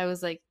nervous. But I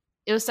was like,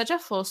 it was such a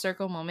full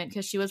circle moment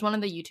because she was one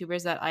of the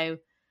YouTubers that I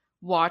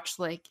watched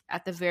like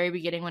at the very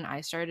beginning when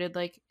I started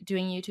like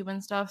doing YouTube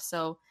and stuff.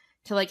 So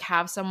to like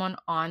have someone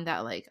on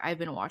that like I've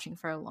been watching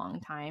for a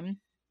long time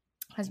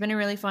has been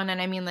really fun.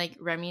 And I mean like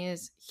Remy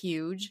is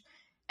huge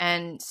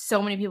and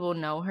so many people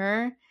know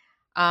her.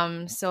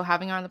 So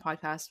having her on the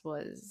podcast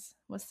was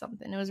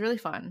something. It was really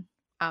fun.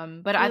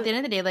 But at the end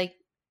of the day,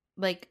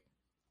 like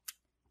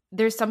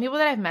there's some people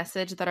that I've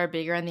messaged that are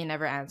bigger and they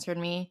never answered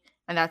me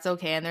and that's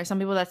okay. And there's some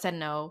people that said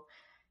no.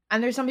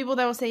 And there's some people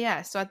that will say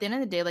yes. So at the end of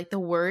the day, like the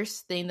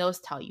worst thing they'll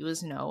tell you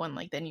is no. And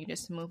like then you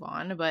just move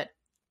on. But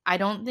I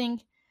don't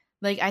think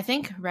like I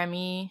think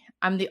Remy,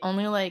 I'm the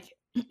only like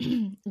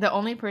the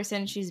only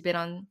person she's been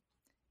on,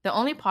 the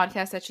only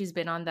podcast that she's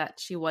been on that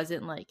she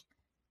wasn't like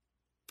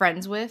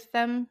friends with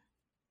them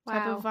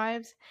type of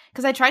vibes.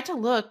 Because I tried to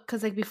look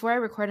because like before I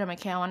recorded, I'm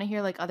like, okay, I want to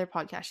hear like other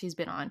podcasts she's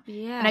been on.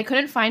 Yeah. And I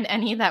couldn't find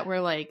any that were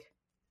like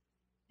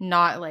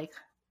not like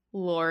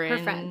Lauren.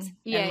 Her friends.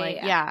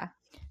 Yeah.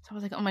 So I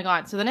was like, oh my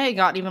God. So then I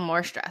got even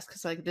more stressed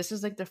because like this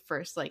is like the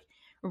first like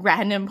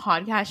random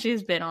podcast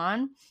she's been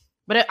on.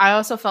 But I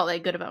also felt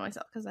like good about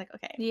myself because like,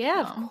 okay.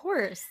 Yeah, of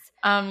course.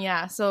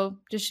 Yeah. So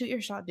just shoot your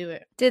shot, do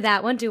it. Did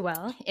that one do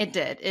well? It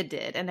did.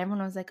 And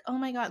everyone was like, oh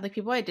my God. Like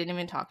people I didn't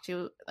even talk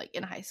to like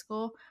in high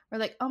school were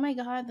like, oh my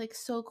God, like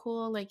so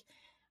cool. Like,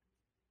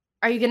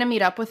 are you going to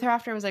meet up with her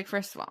after? I was like,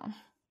 first of all,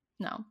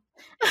 no.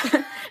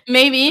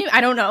 Maybe. I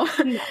don't know.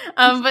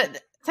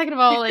 But second of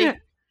all, like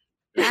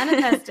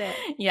manifest it.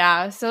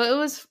 Yeah.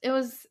 So it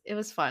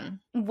was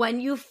fun.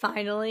 When you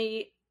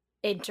finally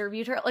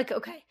interviewed her, like,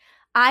 okay,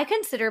 I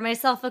consider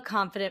myself a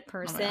confident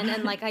person,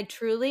 and like I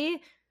truly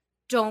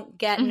don't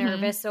get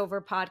nervous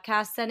over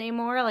podcasts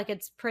anymore. Like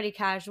it's pretty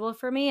casual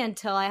for me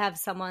until I have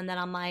someone that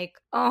I'm like,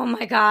 oh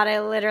my God, I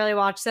literally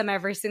watch them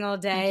every single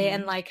day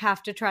and like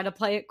have to try to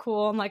play it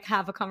cool and like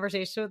have a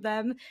conversation with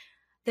them.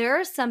 There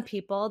are some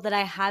people that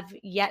I have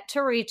yet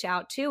to reach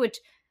out to, which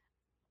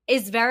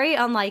is very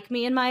unlike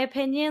me in my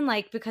opinion,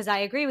 like because I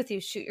agree with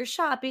you, shoot your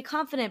shot, be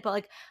confident, but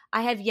like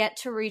I have yet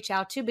to reach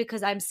out to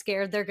because I'm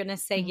scared they're going to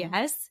say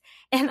yes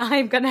and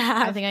I'm going to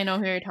have. I think I know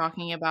who you're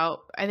talking about.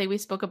 I think we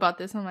spoke about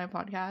this on my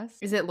podcast.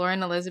 Is it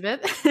Lauren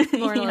Elizabeth?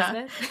 Lauren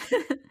Elizabeth?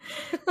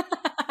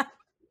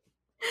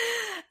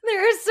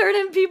 There are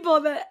certain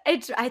people that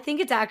I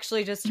think it's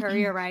actually just her,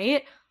 you're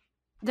right.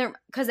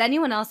 Because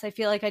anyone else, I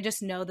feel like I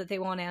just know that they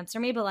won't answer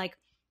me, but like,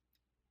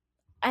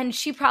 and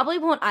she probably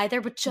won't either,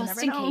 but just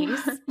in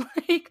case,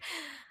 like,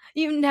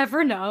 you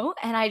never know.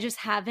 And I just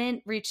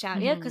haven't reached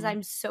out yet because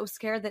I'm so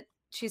scared that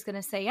she's going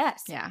to say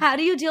yes. Yeah. How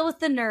do you deal with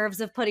the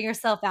nerves of putting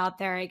yourself out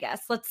there, I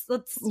guess? Let's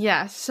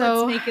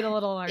make it a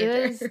little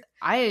larger.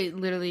 I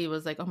literally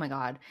was like, oh my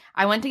God.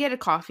 I went to get a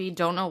coffee.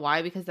 Don't know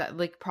why, because that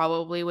like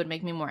probably would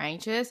make me more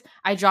anxious.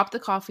 I dropped the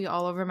coffee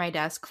all over my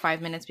desk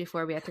 5 minutes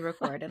before we had to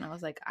record. And I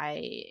was like,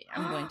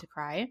 I'm going to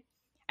cry.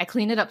 I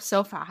cleaned it up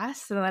so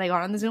fast. And then I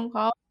got on the Zoom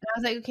call. And I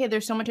was like, okay,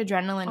 there's so much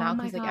adrenaline now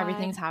because like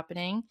everything's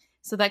happening.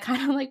 So that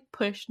kind of like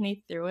pushed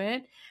me through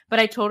it. But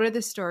I told her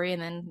this story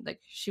and then like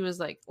she was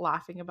like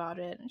laughing about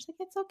it. And she's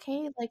like, it's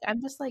okay. Like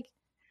I'm just like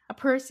a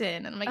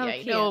person. And I'm like, yeah,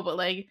 I know. But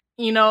like,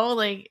 you know,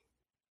 like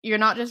you're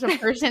not just a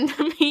person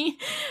to me.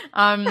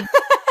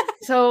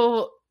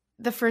 So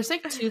the first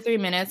like 2-3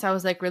 minutes I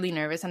was like really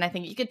nervous. And I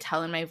think you could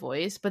tell in my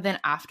voice. But then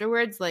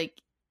afterwards, like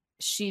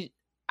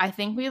I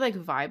think we like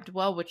vibed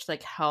well, which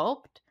like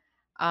helped.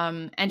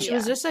 And she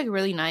was just like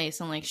really nice.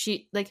 And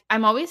like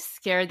I'm always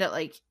scared that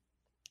like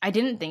I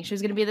didn't think she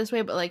was gonna be this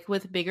way, but like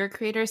with bigger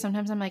creators,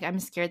 sometimes I'm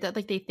scared that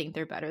like they think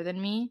they're better than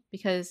me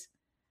because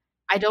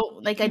I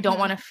don't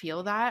want to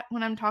feel that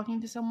when I'm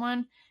talking to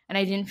someone. And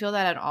I didn't feel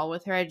that at all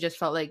with her. I just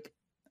felt like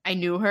I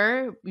knew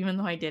her, even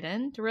though I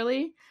didn't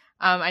really.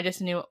 I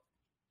just knew.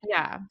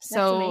 Yeah.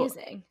 So that's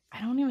amazing.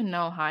 I don't even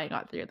know how I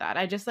got through that.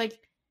 I just like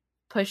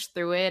pushed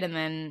through it, and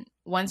then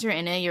once you're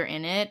in it, you're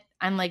in it.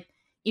 And like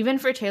even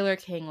for Taylor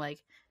King, like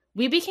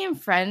we became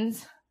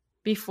friends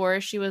before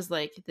she was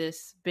like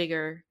this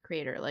bigger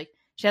creator. Like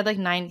she had like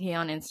 9K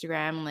on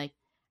Instagram, and like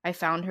I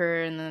found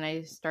her and then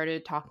I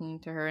started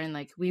talking to her and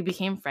like we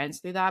became friends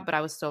through that. But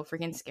I was so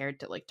freaking scared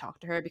to like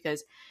talk to her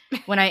because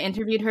when I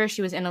interviewed her,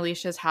 she was in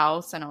Alicia's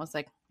house and I was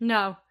like,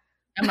 no,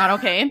 I'm not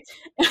okay.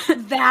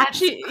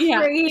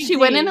 She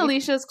went in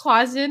Alicia's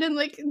closet and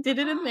like did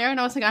it in there and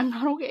I was like, I'm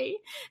not okay.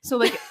 So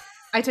like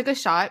I took a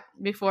shot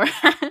before,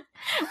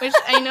 which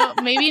I know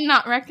maybe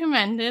not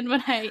recommended,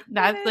 but I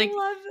love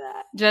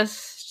that.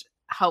 Just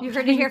helped. You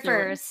heard it here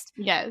first.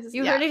 Yes.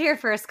 You heard it here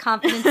first.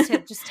 Confidence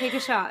tip. Just take a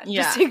shot.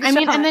 Yeah. Just take a shot.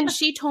 mean, and then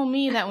she told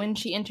me that when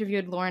she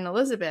interviewed Lauren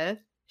Elizabeth,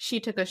 she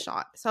took a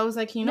shot. So I was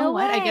like, you know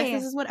what? I guess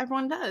this is what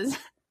everyone does.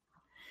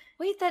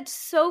 Wait, that's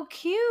so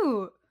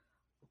cute.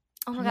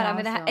 Oh my God,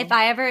 I'm going to, if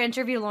I ever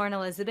interview Lauren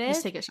Elizabeth,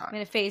 just take a shot. I'm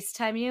going to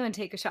FaceTime you and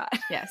take a shot.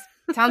 Yes.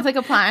 Sounds like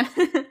a plan.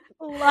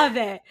 Love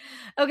it.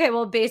 Okay,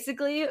 well,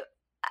 basically,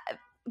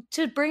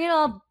 to bring it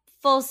all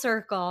full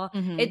circle,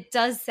 it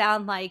does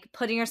sound like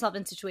putting yourself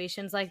in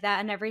situations like that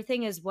and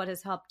everything is what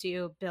has helped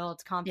you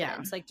build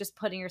confidence, like just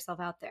putting yourself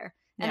out there.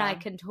 And I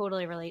can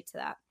totally relate to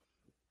that.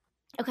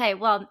 Okay,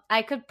 well,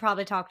 I could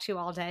probably talk to you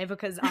all day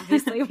because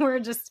obviously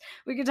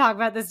we could talk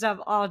about this stuff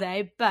all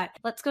day, but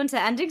let's go into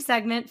the ending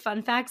segment,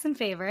 fun facts and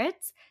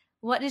favorites.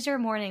 What is your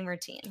morning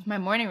routine? My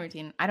morning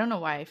routine. I don't know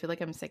why. I feel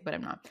like I'm sick, but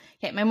I'm not.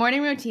 Okay, my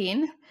morning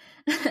routine.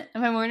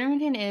 My morning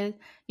routine is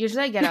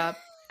usually I get up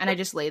and I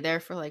just lay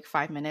there for like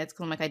 5 minutes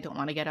because I'm like, I don't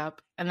want to get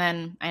up. And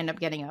then I end up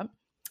getting up.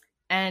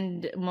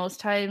 And most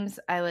times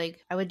I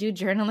would do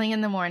journaling in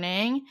the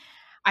morning.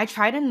 I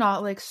try to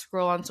not like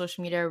scroll on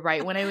social media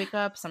right when I wake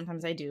up.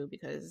 Sometimes I do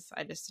because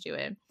I just do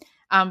it.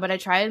 But I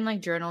try and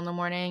like journal in the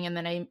morning and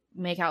then I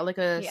make out like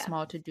a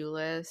small to-do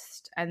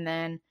list. And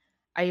then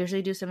I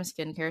usually do some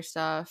skincare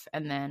stuff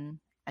and then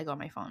I go on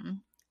my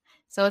phone.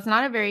 So it's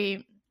not a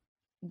very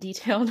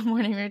detailed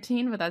morning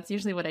routine, but that's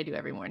usually what I do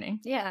every morning.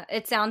 Yeah.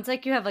 It sounds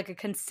like you have like a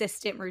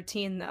consistent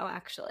routine though,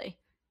 actually.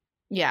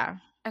 Yeah.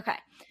 Okay.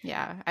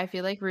 Yeah. I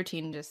feel like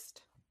routine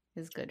just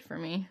is good for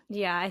me.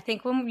 Yeah, I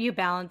think when you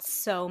balance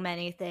so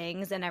many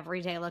things and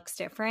every day looks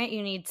different,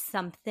 you need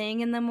something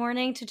in the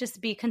morning to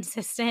just be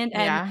consistent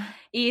and Yeah.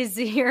 ease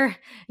your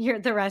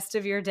the rest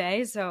of your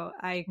day. So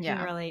I can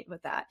Yeah. relate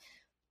with that.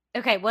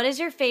 Okay, what is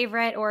your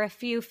favorite or a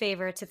few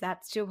favorites, if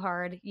that's too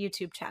hard,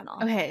 YouTube channel?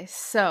 Okay,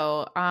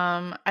 so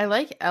I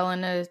like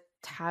Elena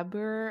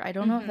Tabor. I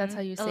don't know if that's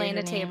how you say her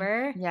Elena name.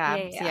 Tabor. Yeah,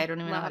 Yeah, see, yeah. I don't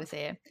even know how to Love.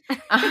 say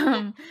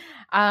it.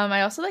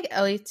 I also like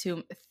Ellie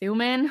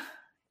Thuman.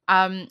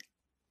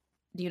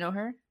 Do you know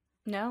her?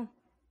 No.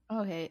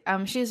 Okay.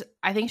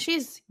 I think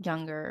she's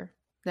younger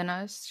than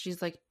us.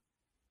 She's like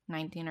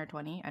 19 or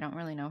 20. I don't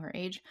really know her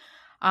age.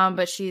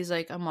 But she's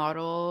like a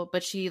model,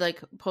 but she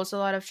like posts a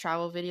lot of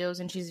travel videos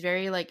and she's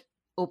very like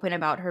open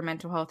about her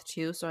mental health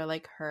too, so I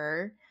like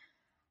her.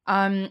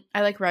 I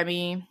like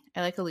Remy.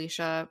 I like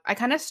Alicia. I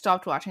kind of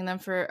stopped watching them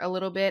for a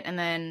little bit, and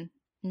then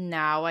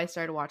now I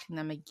started watching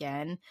them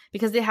again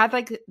because they had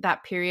like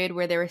that period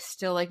where they were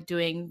still like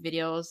doing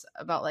videos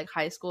about like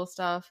high school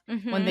stuff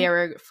when they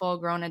were full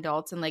grown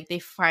adults, and like they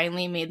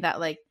finally made that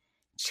like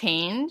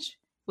change,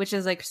 which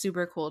is like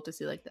super cool to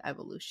see like the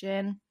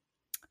evolution.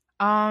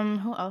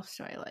 Who else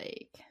do I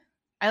like?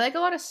 I like a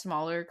lot of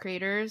smaller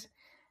creators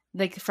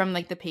like from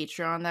like the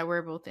Patreon that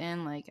we're both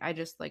in. Like I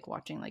just like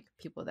watching like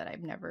people that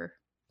I've never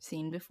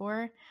seen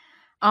before.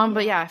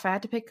 But yeah, if I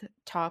had to pick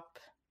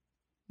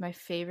my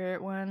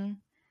favorite one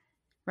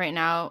right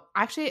now,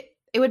 actually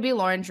it would be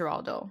Lauren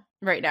Giraldo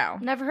right now.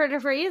 Never heard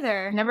of her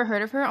either. Never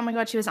heard of her? Oh my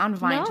god, she was on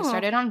Vine. No. She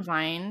started on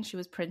Vine. She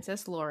was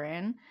Princess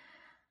Lauren.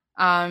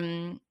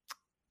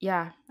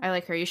 Yeah, I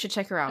like her. You should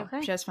check her out.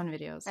 Okay. She has fun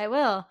videos. I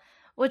will.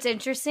 What's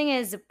interesting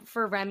is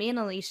for Remy and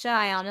Alicia,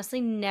 I honestly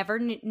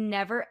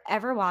never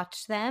ever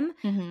watched them.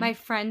 Mhm. My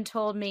friend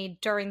told me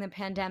during the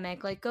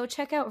pandemic, like, go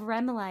check out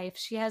Rem Life.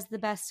 She has the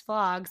best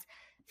vlogs.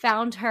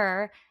 Found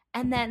her.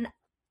 And then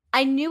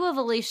I knew of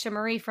Alicia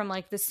Marie from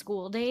like the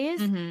school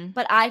days, Mhm.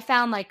 but I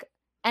found like,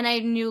 and I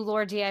knew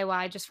Lore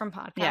DIY just from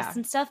podcasts Yeah.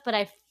 and stuff, but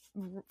I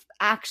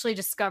actually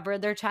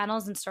discovered their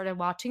channels and started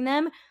watching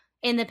them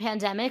in the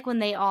pandemic when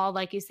they all,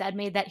 like you said,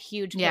 made that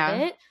huge pivot.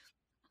 Yeah.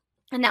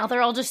 And now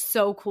they're all just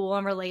so cool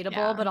and relatable,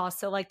 Yeah. but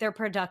also like their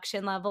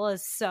production level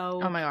is so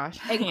Oh my gosh.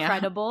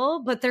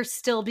 incredible, but they're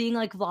still being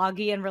like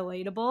vloggy and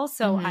relatable.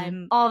 So Mhm.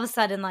 I'm all of a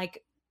sudden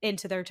like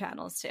into their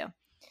channels too.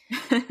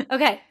 Yeah.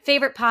 Okay,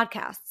 favorite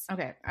podcasts.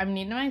 Okay, I'm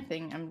needing my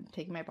thing. I'm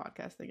taking my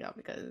podcast thing out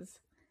because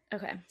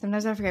Okay,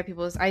 sometimes I forget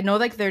people's. I know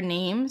like their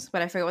names,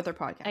 but I forget what their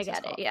podcast I is get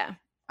it. called. Yeah.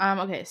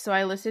 Okay, so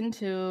I listened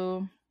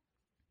to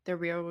The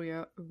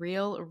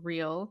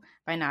Real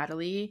by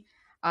Natalie.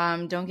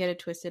 Don't Get It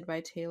Twisted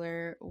by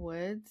Taylor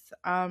Woods.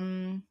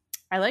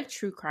 I like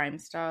true crime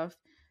stuff,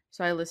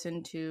 so I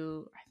listened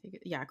to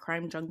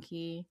Crime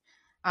Junkie.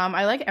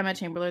 I like Emma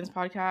Chamberlain's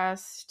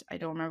podcast. I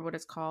don't remember what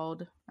it's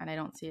called, and I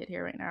don't see it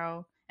here right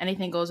now.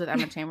 Anything Goes with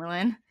Emma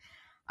Chamberlain.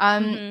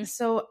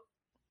 So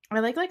I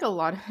like a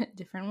lot of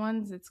different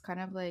ones. It's kind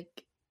of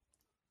like,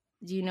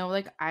 do you know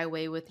like I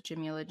Weigh with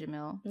Jamila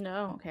Jamil?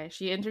 No. Okay,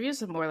 she interviews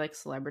some more like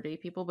celebrity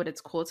people, but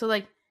it's cool to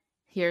like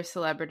hear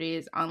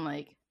celebrities on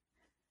like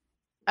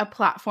a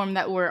platform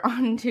that we're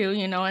on too,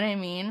 you know what I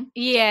mean?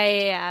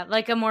 Yeah.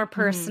 Like a more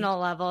personal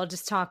level,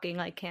 just talking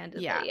like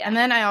candidly. Yeah. Yeah. And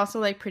then I also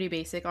like Pretty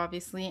Basic,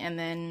 obviously, and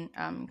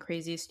then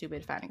Crazy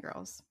Stupid Fat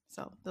Girls.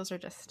 So those are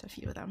just a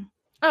few of them.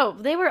 Oh,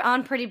 they were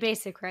on Pretty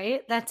Basic,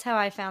 right? That's how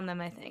I found them,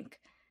 I think.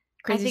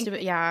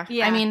 Stupid, yeah.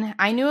 Yeah. I mean,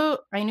 I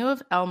knew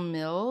of Elle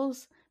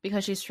Mills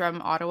because she's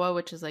from Ottawa,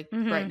 which is like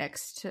right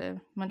next to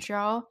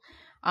Montreal.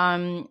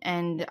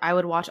 And I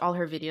would watch all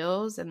her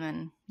videos, and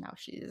then now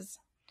she's.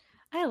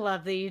 I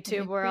love the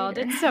YouTube world.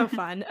 creator. It's so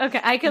fun.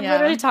 Okay, I could Yeah.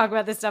 literally talk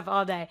about this stuff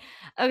all day.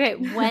 Okay,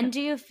 when do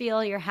you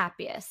feel your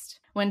happiest?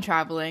 When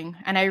traveling.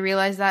 And I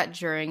realized that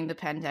during the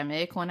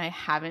pandemic, when I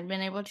haven't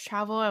been able to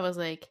travel, I was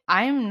like,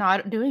 I'm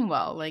not doing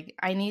well. Like,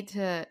 I need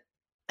to,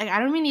 like, I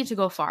don't even need to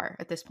go far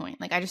at this point.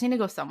 Like, I just need to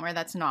go somewhere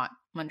that's not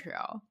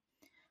Montreal.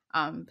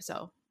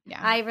 So yeah.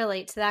 I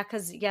relate to that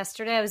because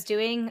yesterday I was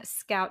doing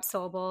Scout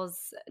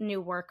Sobel's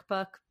new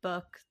workbook,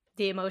 The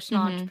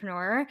Emotional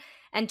Entrepreneur.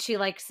 And she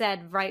like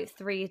said, write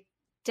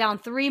down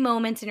three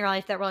moments in your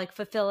life that were like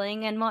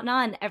fulfilling and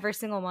whatnot, and every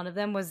single one of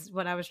them was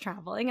when I was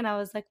traveling, and I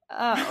was like,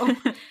 oh,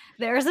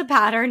 there's a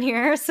pattern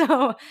here.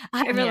 So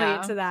I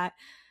relate to that.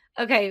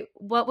 Okay,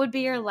 what would be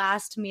your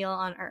last meal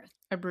on earth?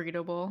 A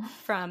burrito bowl.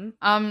 From?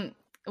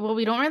 Well,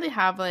 we don't really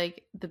have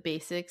like the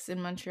basics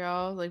in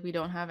Montreal. Like we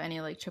don't have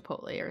any like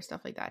Chipotle or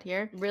stuff like that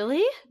here.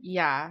 Really?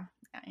 Yeah,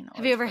 I know.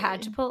 Have you ever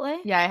had Chipotle?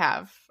 Yeah,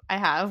 I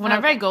have.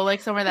 Whenever I go like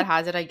somewhere that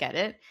has it, I get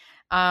it.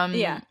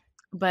 Yeah.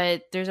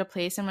 But there's a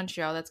place in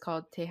Montreal that's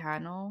called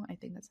Tejano. I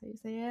think that's how you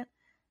say it.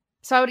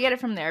 So I would get it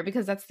from there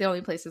because that's the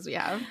only places we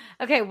have.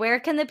 Okay, where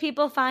can the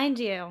people find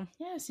you?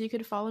 Yeah, so you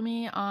could follow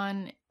me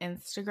on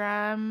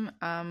Instagram.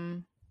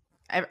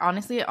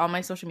 Honestly, all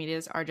my social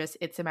medias are just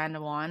It's Amanda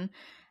Wan.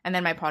 And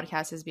then my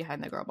podcast is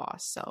Behind the Girl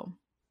Boss. So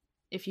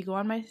if you go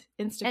on my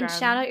Instagram. And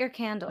shout out your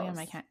candles.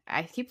 Oh, yeah,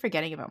 I keep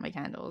forgetting about my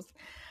candles.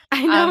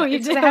 I know you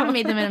do. I haven't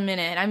made them in a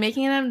minute. I'm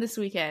making them this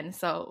weekend.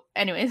 So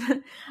anyways,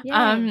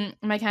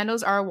 my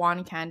candles are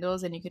wand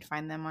candles, and you could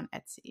find them on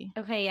Etsy.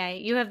 Okay, yeah.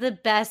 You have the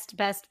best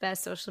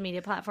social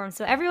media platform.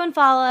 So everyone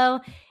follow,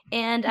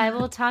 and I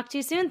will talk to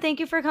you soon. Thank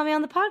you for coming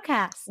on the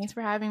podcast. Thanks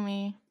for having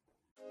me.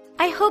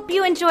 I hope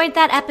you enjoyed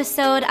that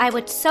episode. I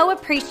would so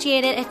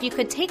appreciate it if you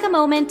could take a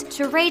moment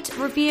to rate,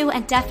 review,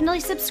 and definitely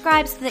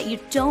subscribe so that you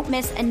don't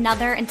miss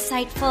another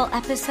insightful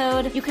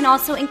episode. You can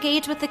also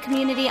engage with the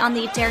community on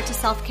the Dare to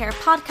Self-Care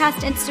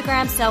podcast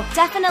Instagram, so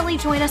definitely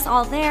join us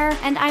all there,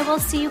 and I will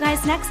see you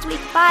guys next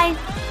week.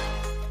 Bye!